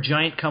need for a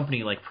giant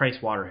company like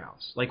Price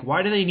Waterhouse? Like,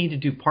 why do they need to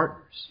do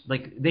partners?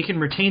 Like, they can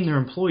retain their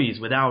employees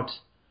without.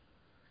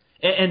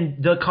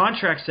 And the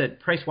contracts that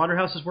Price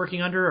Waterhouse is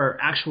working under are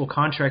actual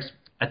contracts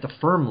at the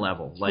firm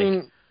level.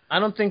 Like, I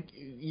don't think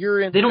you're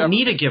in. They don't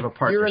need to give a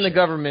partnership. You're in the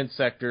government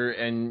sector,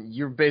 and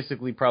you're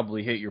basically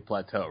probably hit your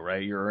plateau,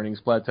 right? Your earnings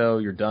plateau.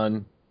 You're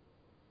done.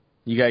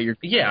 You got your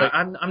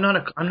I'm not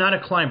a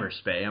climber,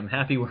 Spay. I'm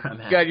happy where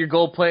I'm at. You got your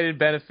gold-plated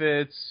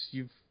benefits.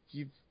 You've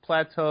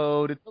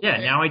plateuded. Yeah,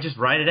 now I just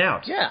ride it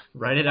out. Yeah,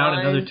 ride it out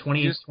another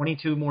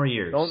 22 more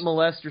years. Don't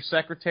molest your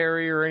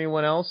secretary or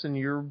anyone else, and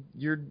you're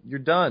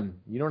done.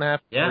 You don't have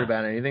to worry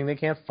about anything. They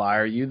can't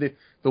fire you.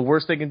 The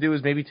worst they can do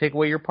is maybe take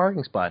away your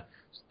parking spot.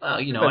 Well,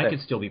 I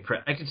could still be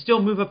I could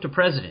still move up to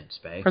president,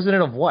 Spay.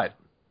 President of what?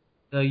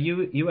 The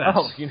U.S.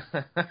 Oh,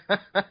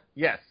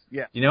 yes.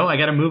 I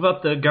got to move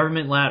up the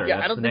government ladder. Yeah,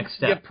 That's I don't the think next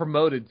you step. get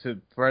promoted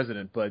to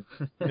president, but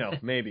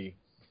maybe.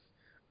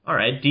 All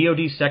right,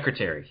 DOD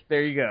secretary.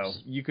 There you go.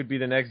 You could be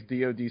the next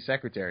DOD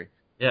secretary.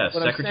 Yeah,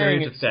 what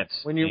Secretary of Defense.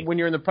 When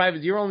you're in the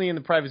private, you're only in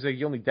the private sector.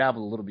 You only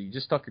dabble a little bit. You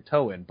just stuck your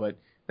toe in. But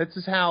this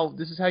is how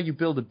you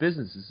build a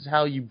business. This is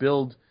how you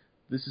build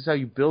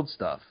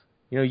stuff.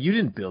 You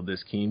didn't build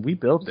this, Keen. We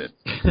built it.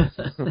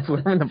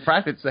 We're in the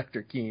private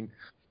sector, Keen.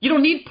 You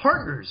don't need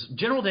partners.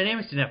 General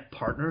Dynamics didn't have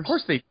partners. Of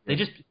course they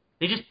did.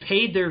 They just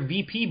paid their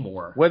VP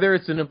more. Whether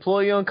it's an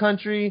employee-owned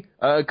company,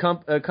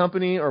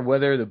 or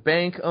whether the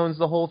bank owns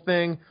the whole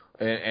thing,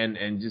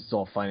 and just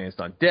all financed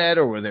on debt,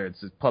 or whether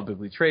it's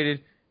publicly traded,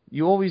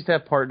 you always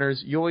have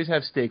partners. You always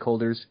have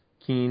stakeholders.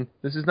 Keen,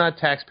 this is not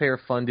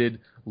taxpayer-funded.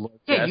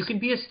 Yeah, you can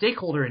be a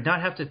stakeholder and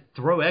not have to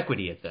throw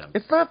equity at them.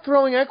 It's not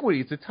throwing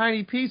equity. It's a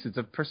tiny piece. It's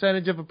a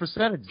percentage of a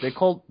percentage.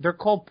 They're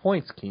called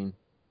points, Keen.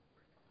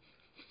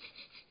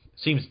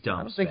 Seems dumb.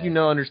 I don't think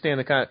understand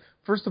the kind.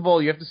 First of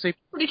all, you have to say.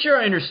 Pretty sure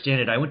I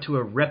understand it. I went to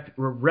a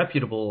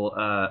reputable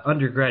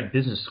undergrad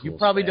business school. You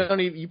probably don't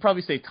even. You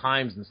probably say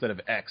times instead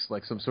of X,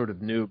 like some sort of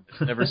noob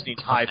that's never seen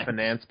high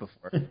finance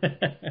before.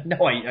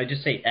 No, I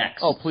just say X.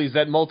 Oh, please!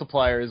 That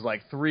multiplier is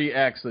like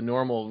 3x the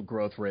normal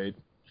growth rate.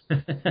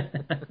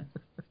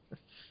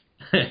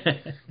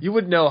 You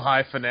would know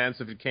high finance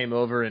if it came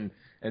over and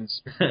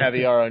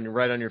caviar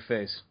right on your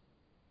face.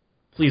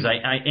 Please, I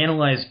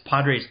analyze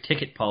Padres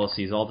ticket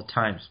policies all the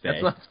time, Spay.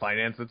 That's not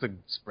finance. That's a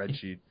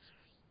spreadsheet.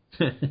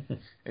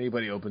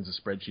 Anybody opens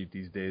a spreadsheet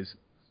these days.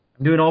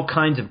 I'm doing all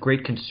kinds of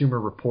great consumer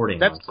reporting.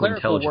 That's on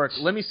clerical work.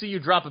 Let me see you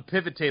drop a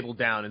pivot table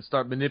down and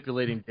start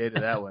manipulating data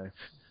that way.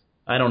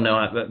 I don't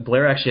know.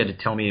 Blair actually had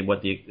to tell me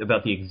about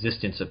the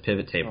existence of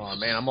pivot tables. Oh,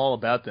 man, I'm all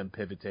about them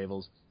pivot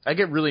tables. I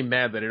get really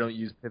mad that I don't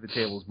use pivot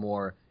tables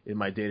more in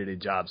my day-to-day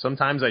job.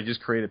 Sometimes I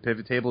just create a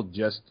pivot table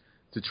just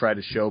to try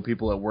to show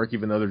people at work,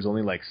 even though there's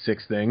only like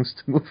 6 things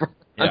to move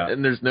around,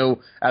 and there's no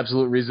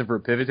absolute reason for a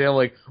pivot table.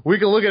 Like, we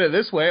can look at it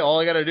this way. All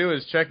I got to do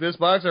is check this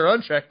box or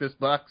uncheck this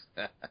box.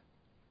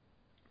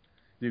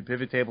 Dude,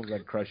 pivot tables,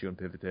 I'd crush you on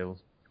pivot tables.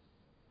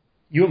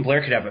 You and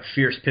Blair could have a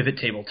fierce pivot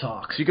table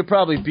talk. She could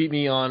probably beat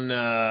me on,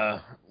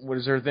 what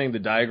is her thing, the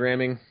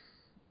diagramming?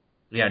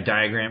 Yeah,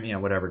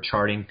 diagram, whatever,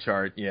 charting.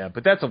 Chart, yeah,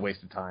 but that's a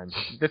waste of time.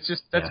 That's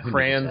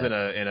crayons and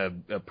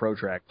a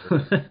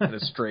protractor and a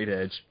straight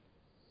edge.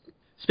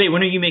 Spade,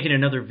 when are you making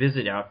another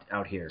visit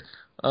out here?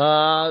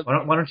 Why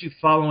don't you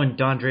follow in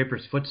Don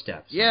Draper's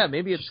footsteps? Yeah,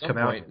 maybe at some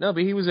point. No,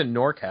 but he was in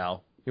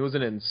NorCal. He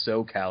wasn't in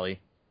SoCal.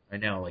 I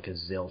know, like a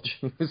zilch.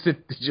 Did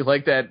you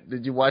like that?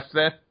 Did you watch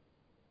that?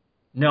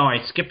 No,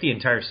 I skipped the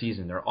entire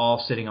season. They're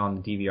all sitting on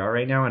the DVR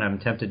right now, and I'm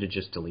tempted to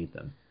just delete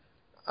them.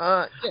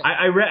 Yeah.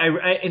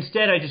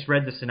 Instead, I just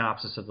read the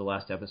synopsis of the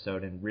last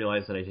episode and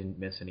realized that I didn't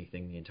miss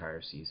anything the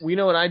entire season. Well, you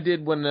know what I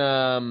did when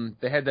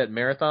they had that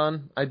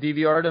marathon? I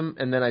DVR'd them,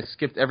 and then I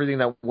skipped everything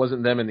that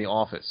wasn't them in The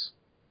Office.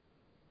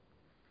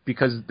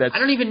 Because I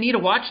don't even need to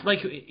watch. Like,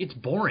 it's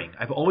boring.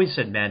 I've always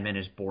said Mad Men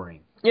is boring.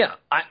 Yeah.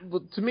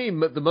 To me,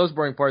 the most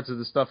boring parts are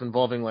the stuff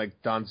involving,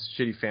 like, Don's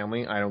shitty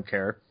family. I don't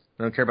care.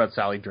 I don't care about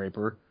Sally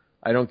Draper.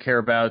 I don't care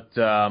about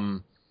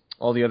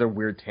all the other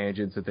weird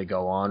tangents that they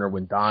go on, or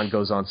when Don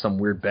goes on some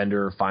weird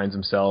bender or finds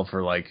himself,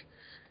 or like,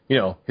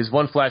 his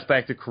one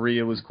flashback to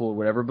Korea was cool or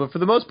whatever. But for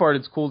the most part,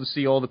 it's cool to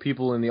see all the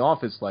people in the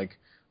office like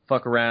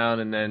fuck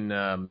around, and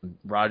then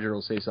Roger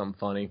will say something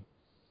funny.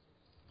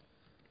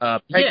 I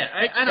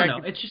don't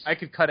know. It's just I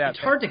could cut out. It's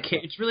hard to care.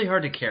 It's really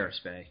hard to care,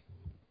 Spay.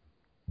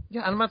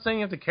 Yeah, I'm not saying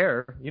you have to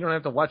care. You don't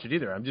have to watch it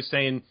either. I'm just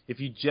saying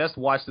if you just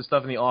watch the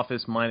stuff in The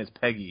Office minus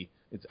Peggy,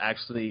 it's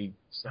actually...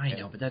 I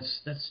know, but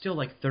that's still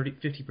like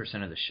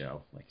 50% of the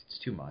show. Like, it's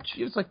too much.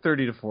 It's like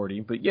 30 to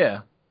 40, but yeah.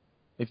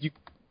 If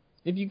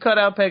you cut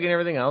out Peggy and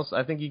everything else,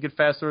 I think you could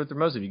fast forward through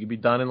most of it. You could be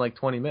done in like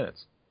 20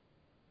 minutes.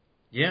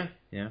 Yeah.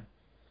 Well,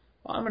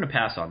 I'm going to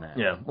pass on that.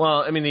 Yeah.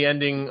 Well, I mean, the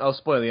ending... I'll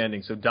spoil the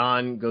ending. So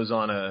Don goes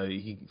on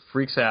he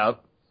freaks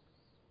out,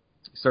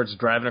 starts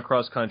driving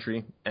across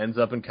country, ends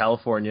up in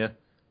California,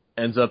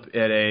 ends up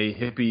at a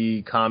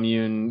hippie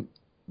commune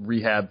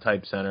rehab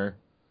type center,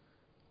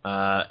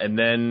 and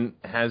then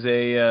has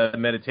a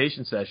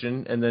meditation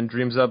session, and then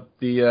dreams up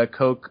the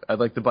Coke. I'd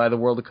like to buy the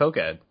world a Coke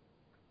ad.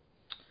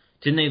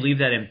 Didn't they leave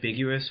that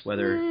ambiguous?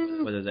 Whether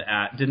the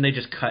ad didn't they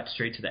just cut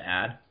straight to the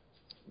ad?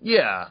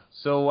 Yeah,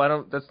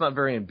 so that's not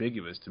very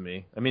ambiguous to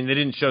me. I mean, they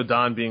didn't show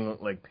Don being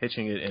like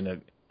pitching it in a.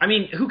 I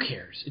mean, who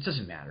cares? It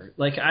doesn't matter.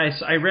 Like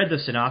I read the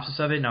synopsis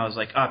of it and I was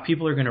like,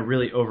 people are going to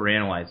really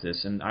overanalyze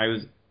this, and I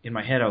was in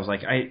my head I was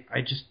like,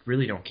 I just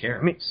really don't care.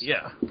 I mean,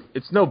 yeah,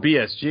 it's no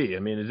BSG. I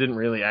mean, it didn't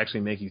really actually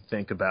make you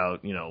think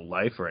about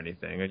life or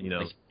anything, like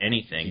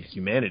anything,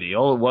 humanity.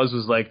 All it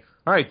was like,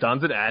 all right,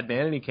 Don's an ad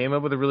man, and he came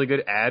up with a really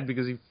good ad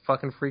because he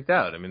fucking freaked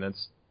out. I mean,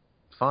 that's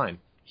fine.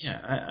 Yeah,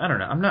 I don't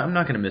know. I'm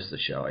not going to miss the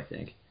show, I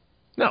think.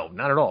 No,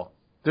 not at all.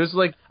 There's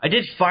like... I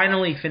did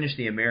finally finish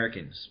The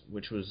Americans,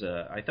 which was,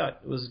 I thought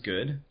it was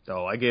good.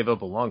 Oh, I gave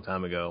up a long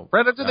time ago.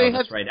 Right after they had...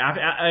 That's right.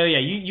 Yeah,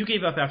 you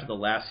gave up after the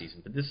last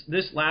season, but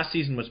this last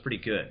season was pretty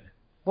good.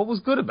 What was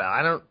good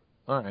about it?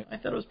 All right. I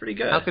thought it was pretty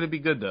good. How could it be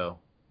good, though?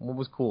 What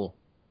was cool?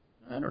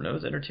 I don't know. It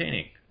was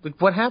entertaining. Like,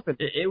 what happened?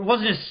 It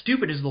wasn't as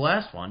stupid as the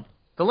last one.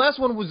 The last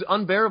one was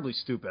unbearably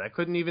stupid. I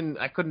couldn't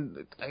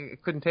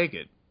take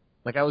it.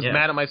 Like, I was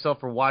mad at myself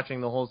for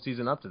watching the whole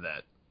season up to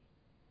that.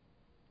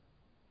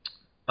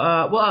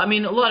 Well, I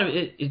mean, a lot of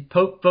it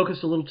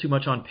focused a little too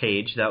much on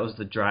Paige. That was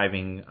the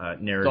driving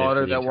narrative.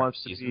 Daughter that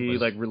wants to be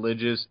like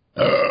religious.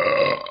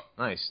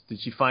 Nice. Did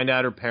she find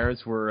out her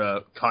parents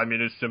were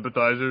communist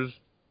sympathizers?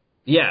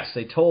 Yes,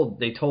 they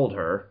told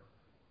her.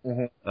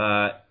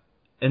 Mm-hmm.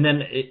 And then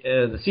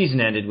the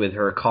season ended with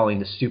her calling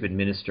the stupid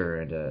minister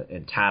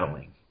and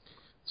tattling.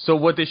 So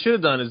what they should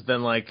have done is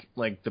then like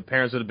the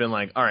parents would have been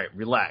like, all right,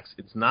 relax.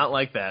 It's not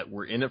like that.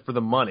 We're in it for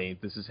the money.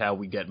 This is how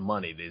we get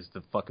money.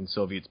 The fucking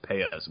Soviets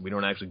pay us. We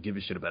don't actually give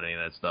a shit about any of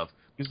that stuff.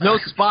 Because no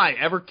spy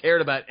ever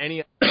cared about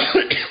any of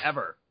that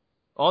ever.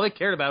 All they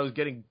cared about was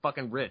getting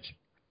fucking rich.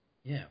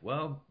 Yeah,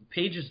 well,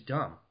 Paige is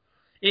dumb.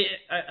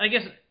 I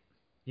guess,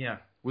 yeah.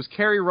 Was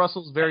Carrie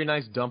Russell's very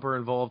nice dumper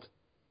involved?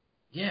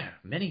 Yeah,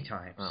 many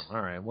times. Oh,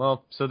 all right.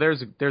 Well, so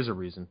there's a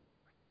reason.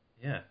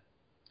 Yeah.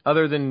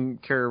 Other than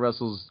Carrie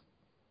Russell's...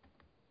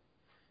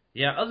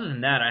 Yeah, other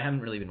than that, I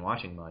haven't really been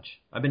watching much.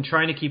 I've been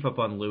trying to keep up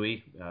on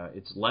Louis.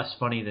 It's less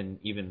funny than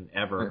even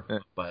ever,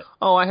 but...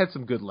 Oh, I had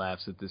some good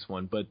laughs at this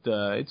one, but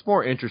it's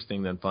more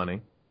interesting than funny.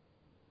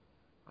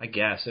 I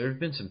guess. There have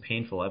been some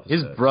painful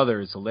episodes. His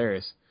brother is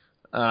hilarious.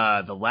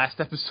 The last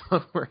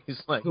episode where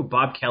he's like... Who,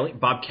 Bob Kelly?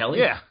 Bob Kelly?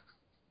 Yeah.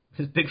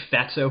 His big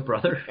fatso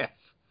brother? Yeah.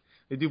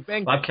 They do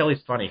bang. Bob Kelly's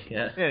funny,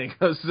 yeah. Yeah, he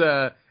goes,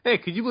 hey,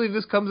 could you believe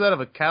this comes out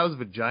of a cow's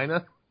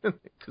vagina?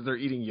 Because they're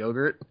eating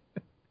yogurt.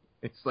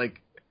 It's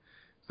like,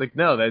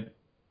 no, that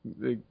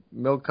the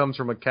milk comes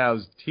from a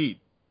cow's teat.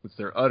 It's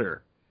their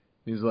udder.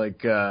 He's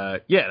like, yeah,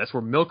 that's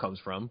where milk comes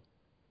from.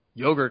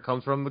 Yogurt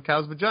comes from the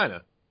cow's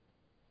vagina.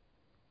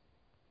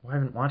 Well, I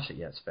haven't watched it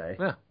yet, Spay.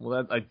 Yeah,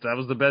 well, that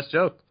was the best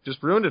joke.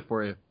 Just ruined it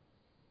for you.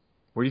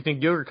 Where do you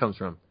think yogurt comes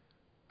from?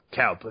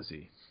 Cow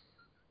pussy.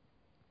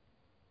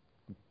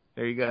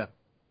 There you go.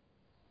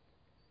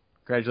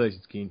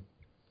 Congratulations, Keen.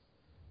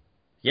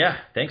 Yeah,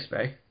 thanks,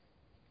 Spay.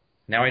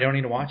 Now I don't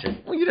need to watch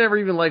it. Well, you never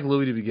even liked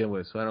Louis to begin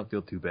with, so I don't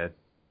feel too bad.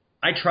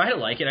 I try to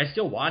like it. I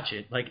still watch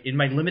it. Like, in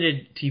my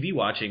limited TV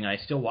watching, I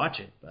still watch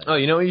it. But... Oh,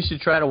 you know what you should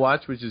try to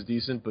watch, which is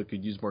decent but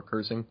could use more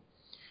cursing?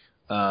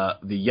 The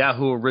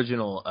Yahoo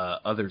original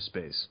Other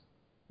Space.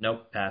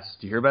 Nope, pass.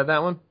 Did you hear about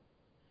that one?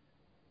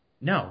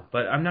 No,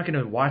 but I'm not going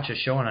to watch a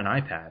show on an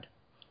iPad.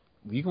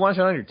 You can watch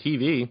it on your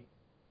TV.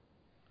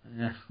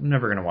 I'm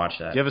never going to watch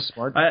that. Do you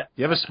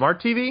have a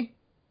smart TV?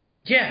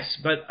 Yes,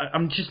 but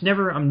I'm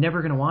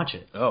never going to watch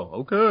it.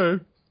 Oh,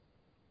 okay.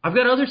 I've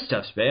got other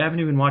stuff, Spay. I haven't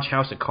even watched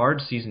House of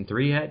Cards season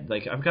 3 yet.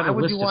 Like, I've got a list of stuff.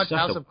 Why would you watch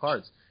House of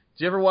Cards?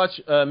 Did you ever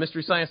watch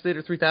Mystery Science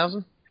Theater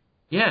 3000?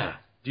 Yeah.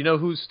 Do you know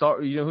who's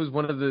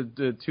one of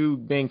the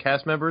two main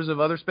cast members of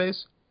Other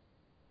Space?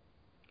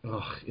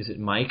 Ugh, is it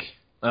Mike?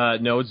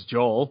 No, it's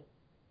Joel.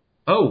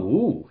 Oh,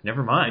 ooh,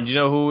 never mind. And you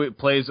know who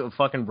plays a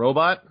fucking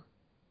robot?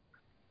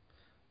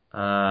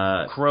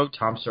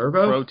 Tom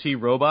Servo? Crow T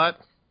Robot.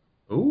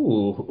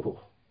 Ooh.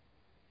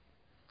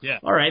 Yeah.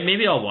 All right,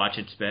 maybe I'll watch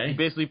it, Spay. He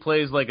basically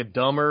plays like a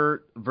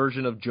dumber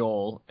version of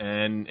Joel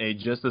and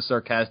just a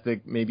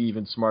sarcastic, maybe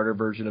even smarter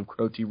version of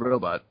Crow T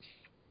Robot.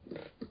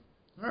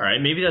 All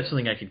right, maybe that's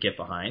something I could get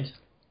behind.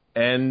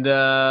 And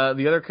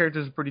the other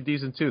characters are pretty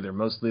decent too. They're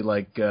mostly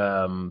like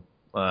improv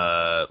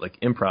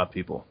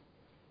people.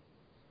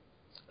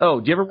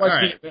 Oh, do you ever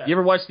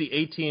watch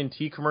the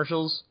AT&T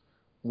commercials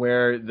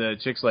where the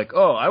chick's like,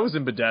 "Oh, I was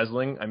in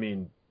Bedazzling." I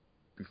mean,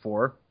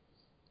 before.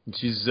 And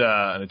she's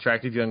an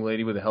attractive young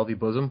lady with a healthy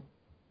bosom.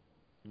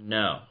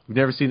 No. You've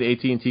never seen the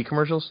AT&T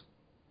commercials?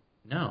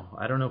 No,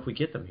 I don't know if we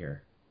get them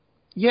here.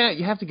 Yeah,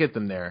 you have to get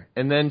them there.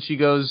 And then she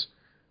goes,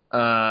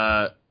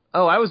 "Oh,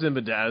 I was in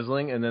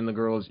Bedazzling," and then the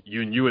girl goes,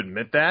 "You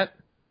admit that?"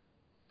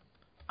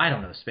 I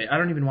don't know, Spade. I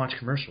don't even watch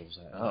commercials.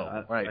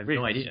 Right. I have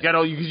no idea.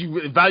 You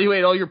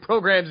evaluate all your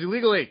programs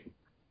illegally.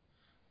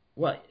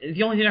 Well,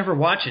 the only thing I ever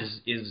watch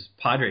is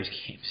Padres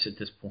games at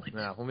this point.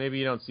 Yeah, well, maybe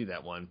you don't see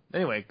that one.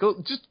 Anyway,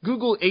 just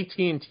Google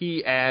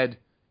AT&T ad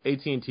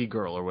AT&T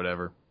girl or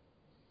whatever.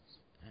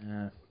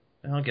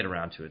 I'll get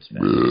around to it,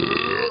 Spec.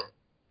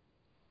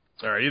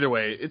 All right, either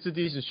way, it's a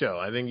decent show.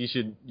 I think you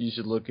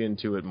should look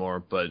into it more,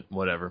 but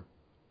whatever.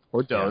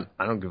 Or don't.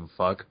 I don't give a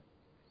fuck.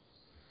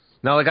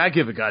 Not like I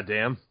give a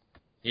goddamn.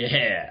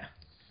 Yeah.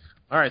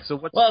 All right, so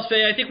what's... Well, Spec,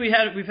 I think we've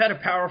had a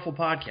powerful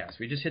podcast.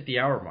 We just hit the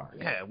hour mark.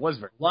 Yeah, it was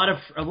very...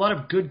 A lot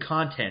of good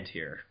content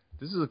here.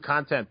 This is a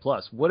content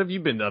plus. What have you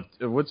been up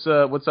to? What's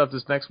up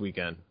this next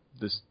weekend?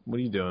 What are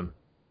you doing?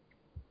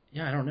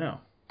 Yeah, I don't know.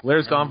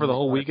 Blair's gone for the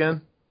whole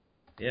weekend?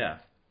 Yeah.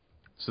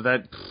 So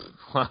that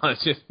it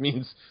just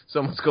means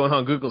someone's going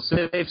on Google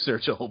Safe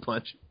Search a whole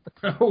bunch.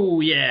 Oh,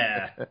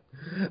 yeah.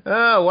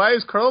 Why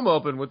is Chrome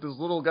open with this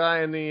little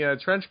guy in the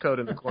trench coat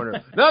in the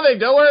corner? Nothing.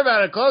 Don't worry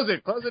about it. Close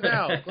it. Close it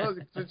now. Close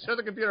it. Shut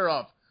the computer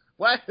off.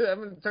 What? I'm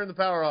going to turn the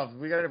power off.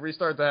 We got to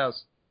restart the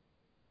house.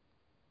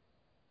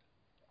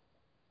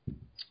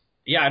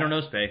 Yeah, I don't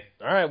know, Spay.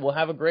 All right. We'll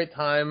have a great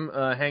time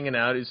hanging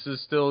out. Is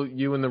this still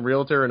you and the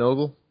realtor in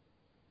Ogle?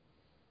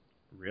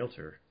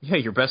 Realtor? Yeah,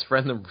 your best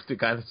friend, the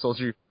guy that sold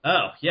you.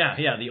 Oh, yeah.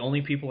 The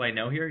only people I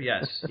know here?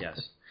 Yes.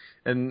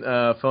 And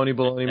Phony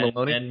Baloney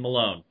Maloney? And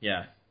Malone,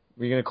 yeah.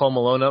 Were you going to call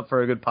Malone up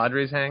for a good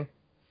Padres hang?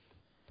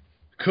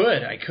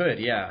 I could,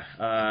 yeah.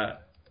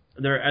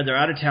 They're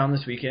out of town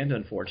this weekend,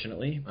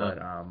 unfortunately, but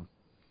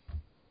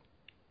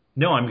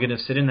no, I'm going to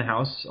sit in the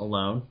house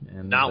alone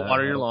and not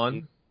water your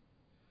lawn.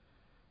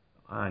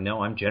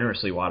 No, I'm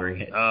generously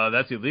watering it.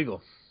 That's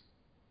illegal.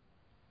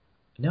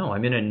 No,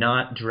 I'm in a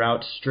not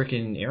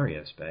drought-stricken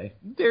area, Spay.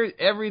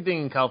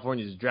 Everything in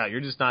California is drought.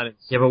 You're just not in...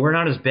 Yeah, but we're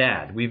not as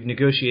bad. We've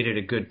negotiated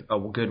a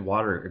good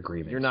water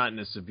agreement. You're not in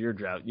a severe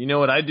drought. You know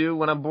what I do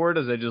when I'm bored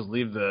is I just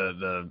leave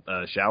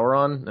the shower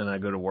on and I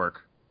go to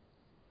work.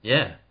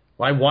 Yeah.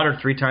 Well, I water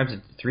three times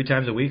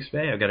a week,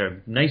 Spay. I've got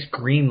a nice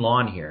green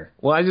lawn here.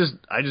 Well, I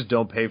just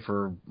don't pay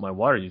for my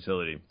water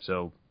utility.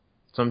 So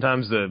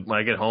sometimes when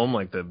I get home,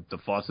 like the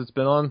faucet's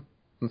been on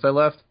since I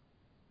left.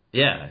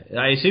 Yeah,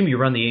 I assume you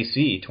run the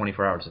AC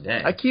 24 hours a day.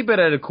 I keep it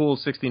at a cool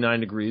 69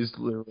 degrees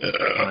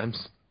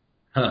times.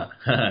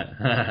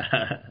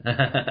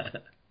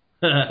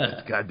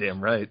 That's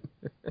goddamn right.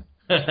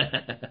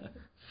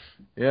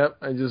 Yep,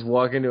 I just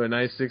walk into a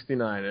nice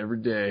 69 every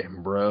day,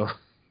 bro.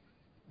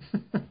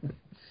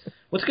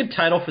 What's a good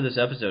title for this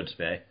episode,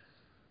 Spay?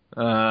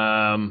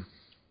 I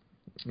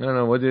don't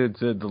know. What did it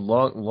say? The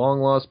long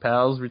lost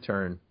pals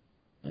return.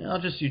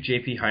 I'll just do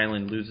JP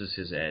Highland loses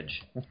his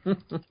edge.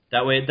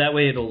 That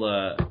way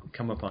it'll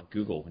come up on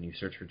Google when you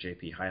search for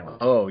JP Highland.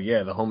 Oh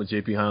yeah, the home of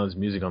JP Highland's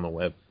music on the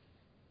web.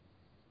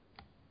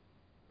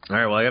 All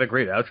right, well I got a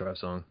great outro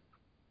song.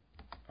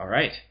 All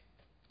right.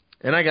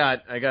 And I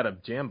got a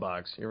jam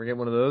box. You ever get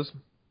one of those?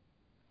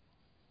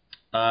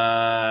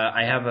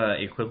 I have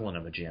a equivalent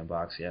of a jam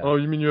box. Yeah. Oh,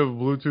 you mean you have a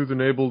Bluetooth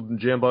enabled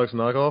jam box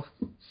knockoff?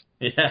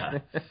 Yeah.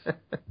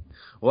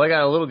 Well, I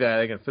got a little guy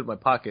that can fit in my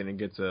pocket and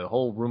gets a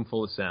whole room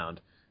full of sound.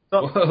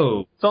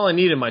 Whoa. That's all I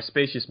need in my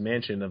spacious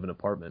mansion of an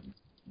apartment.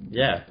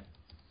 Yeah.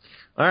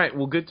 All right,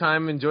 well, good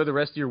time. Enjoy the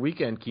rest of your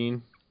weekend,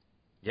 Keen.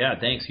 Yeah,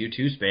 thanks. You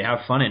too, Spay. Have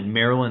fun in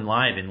Maryland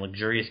Live in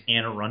luxurious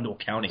Anne Arundel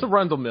County. It's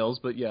Arundel Mills,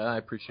 but yeah, I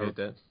appreciate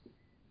that.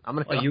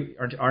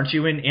 Aren't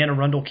you in Anne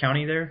Arundel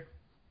County there?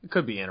 It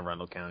could be Anne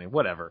Arundel County,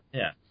 whatever.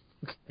 Yeah.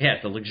 Yeah,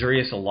 it's the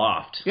luxurious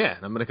aloft. Yeah,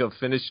 and I'm going to go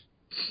finish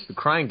the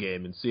Crying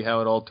Game and see how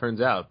it all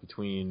turns out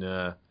between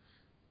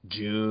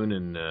June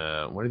and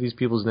what are these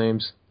people's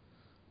names?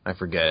 I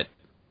forget.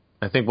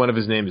 I think one of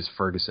his names is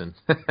Ferguson.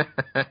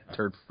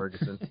 Turd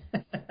Ferguson.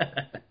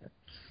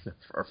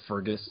 Or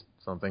Fergus,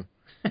 something.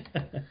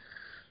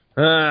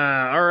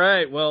 All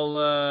right.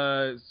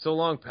 Well, so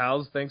long,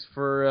 pals. Thanks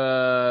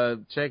for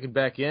checking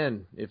back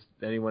in, if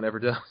anyone ever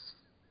does.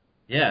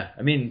 Yeah.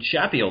 I mean,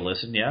 Shappy will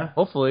listen, yeah?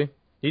 Hopefully.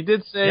 He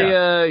did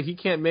say he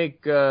can't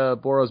make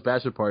Boro's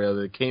bachelor party.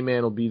 The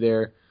K-Man will be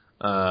there.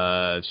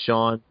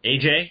 Sean.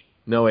 AJ?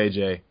 No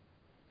AJ.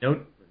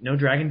 No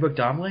Dragon Book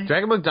Domley?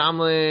 Dragon Book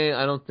Domley,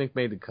 I don't think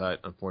made the cut,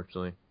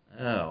 unfortunately.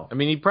 Oh. I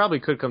mean, he probably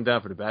could come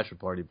down for the bachelor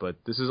party, but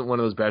this isn't one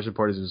of those bachelor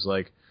parties that's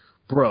like,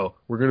 bro,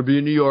 we're going to be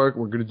in New York,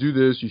 we're going to do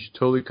this, you should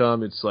totally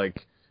come. It's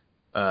like,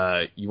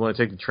 you want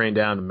to take the train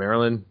down to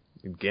Maryland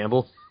and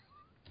gamble?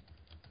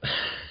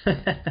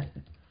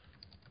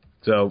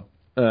 So,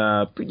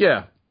 but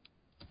yeah.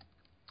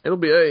 It'll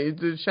be,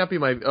 Shappy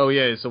might,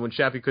 so when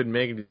Shappy couldn't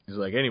make it, he's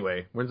like,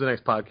 anyway, when's the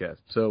next podcast?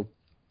 So,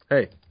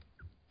 hey,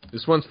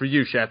 this one's for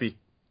you, Shappy.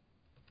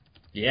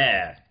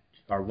 Yeah,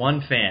 our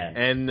one fan.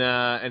 And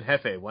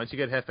Hefe. Why don't you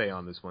get Hefe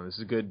on this one? This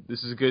is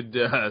a good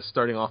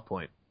starting off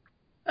point.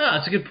 Oh,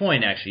 that's a good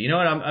point, actually. You know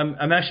what?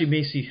 I'm actually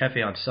may see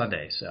Hefe on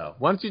Sunday, so.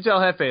 Why don't you tell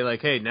Hefe,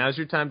 like, hey, now's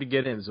your time to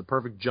get in. It's a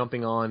perfect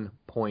jumping on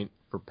point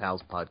for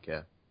Pal's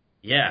podcast.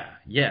 Yeah.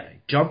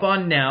 Jump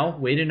on now.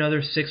 Wait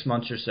another 6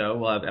 months or so.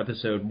 We'll have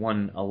episode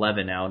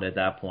 111 out at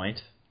that point.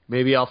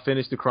 Maybe I'll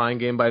finish the Crying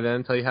Game by then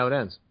and tell you how it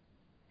ends.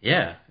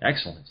 Yeah,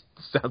 excellent.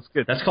 Sounds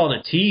good. That's called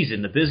a tease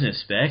in the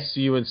business, Spec. See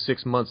you in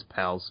 6 months,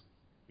 pals.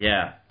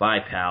 Yeah, bye,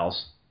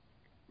 pals.